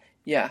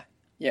 Yeah,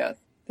 that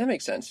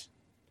makes sense.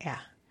 Yeah.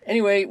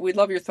 Anyway, we'd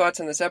love your thoughts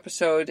on this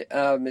episode,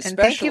 especially and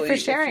thank you for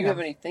sharing if you have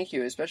them. Thank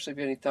you, especially if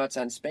you have any thoughts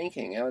on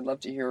spanking. I would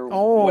love to hear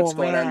what's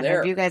going on there.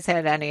 Have you guys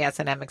had any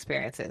S&M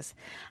experiences?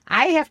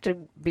 I have to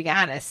be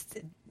honest.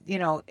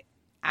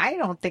 I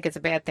don't think it's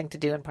a bad thing to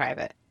do in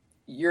private.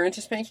 You're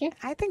into spanking?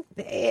 I think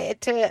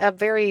to a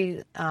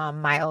very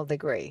mild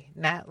degree,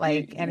 not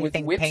like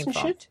anything with whips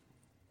painful. And shit?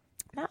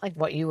 Not like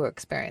what you were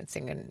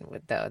experiencing and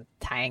with the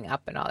tying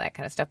up and all that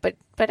kind of stuff. But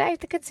I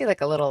could see like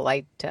a little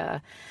light,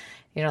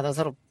 those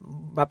little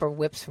rubber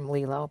whips from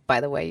Lilo. By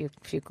the way,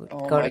 if you go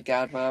my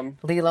God, Mom.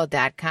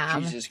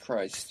 Lilo.com. Jesus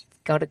Christ.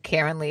 Go to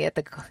Karen Lee at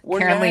the We're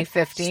Karen Lee not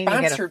 15.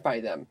 Sponsored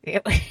by them.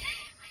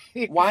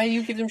 Why do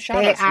you give them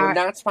shout-outs? We're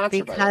not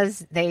sponsored by them.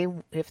 Because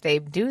if they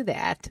do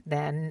that,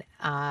 then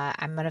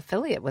I'm an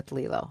affiliate with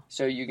Lilo.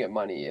 So you get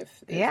money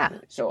if yeah.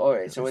 So all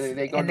right. So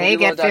they go and to they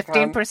get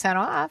Lilo.com, 15%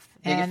 off.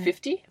 They get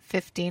 50?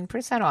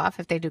 15% off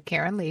if they do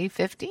Karen Lee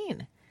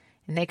 15,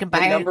 and they can buy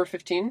the number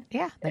 15.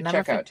 Yeah, the at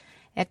number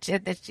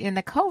checkout in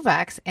the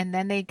Kovacs, and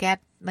then they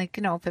get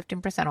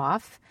 15%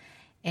 off.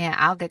 and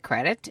I'll get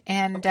credit,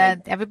 and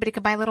everybody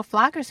can buy little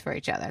floggers for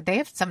each other. They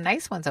have some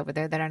nice ones over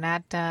there that are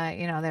not,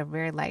 they're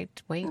very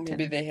lightweight.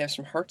 Maybe they have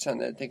some hearts on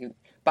that. They can.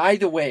 By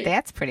the way,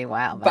 that's pretty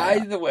wild. By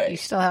the way, you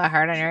still have a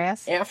heart on your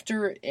ass?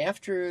 After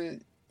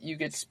you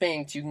get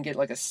spanked, you can get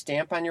like a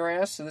stamp on your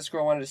ass. So this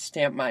girl wanted to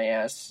stamp my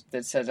ass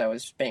that says I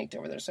was spanked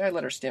over there. So I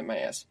let her stamp my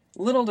ass.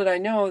 Little did I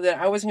know that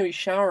I wasn't going to be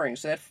showering,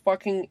 so that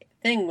fucking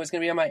thing was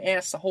going to be on my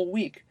ass the whole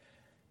week.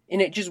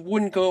 And it just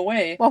wouldn't go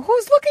away. Well,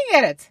 who's looking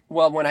at it?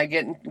 Well, when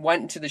I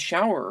went into the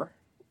shower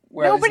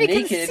where nobody I was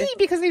naked, can see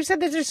because you said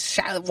there's just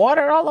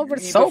water all over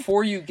the soap.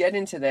 Before you get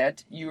into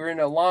that, you're in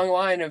a long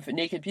line of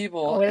naked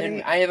people,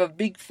 and I have a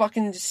big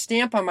fucking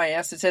stamp on my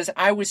ass that says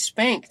I was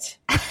spanked.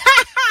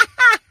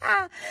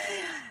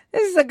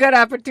 This is a good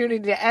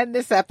opportunity to end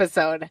this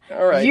episode.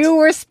 All right. You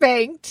were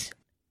spanked.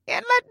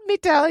 And let me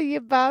tell you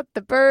about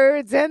the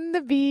birds and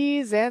the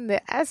bees and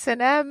the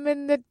S&M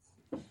and the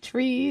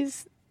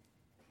trees.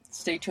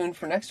 Stay tuned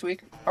for next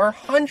week, our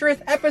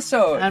 100th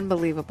episode.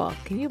 Unbelievable.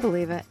 Can you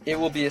believe it? It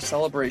will be a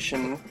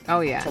celebration. Oh,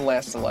 yeah. To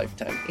last a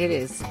lifetime. It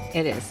is.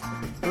 It is.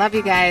 Love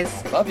you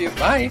guys. Love you.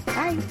 Bye.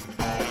 Bye.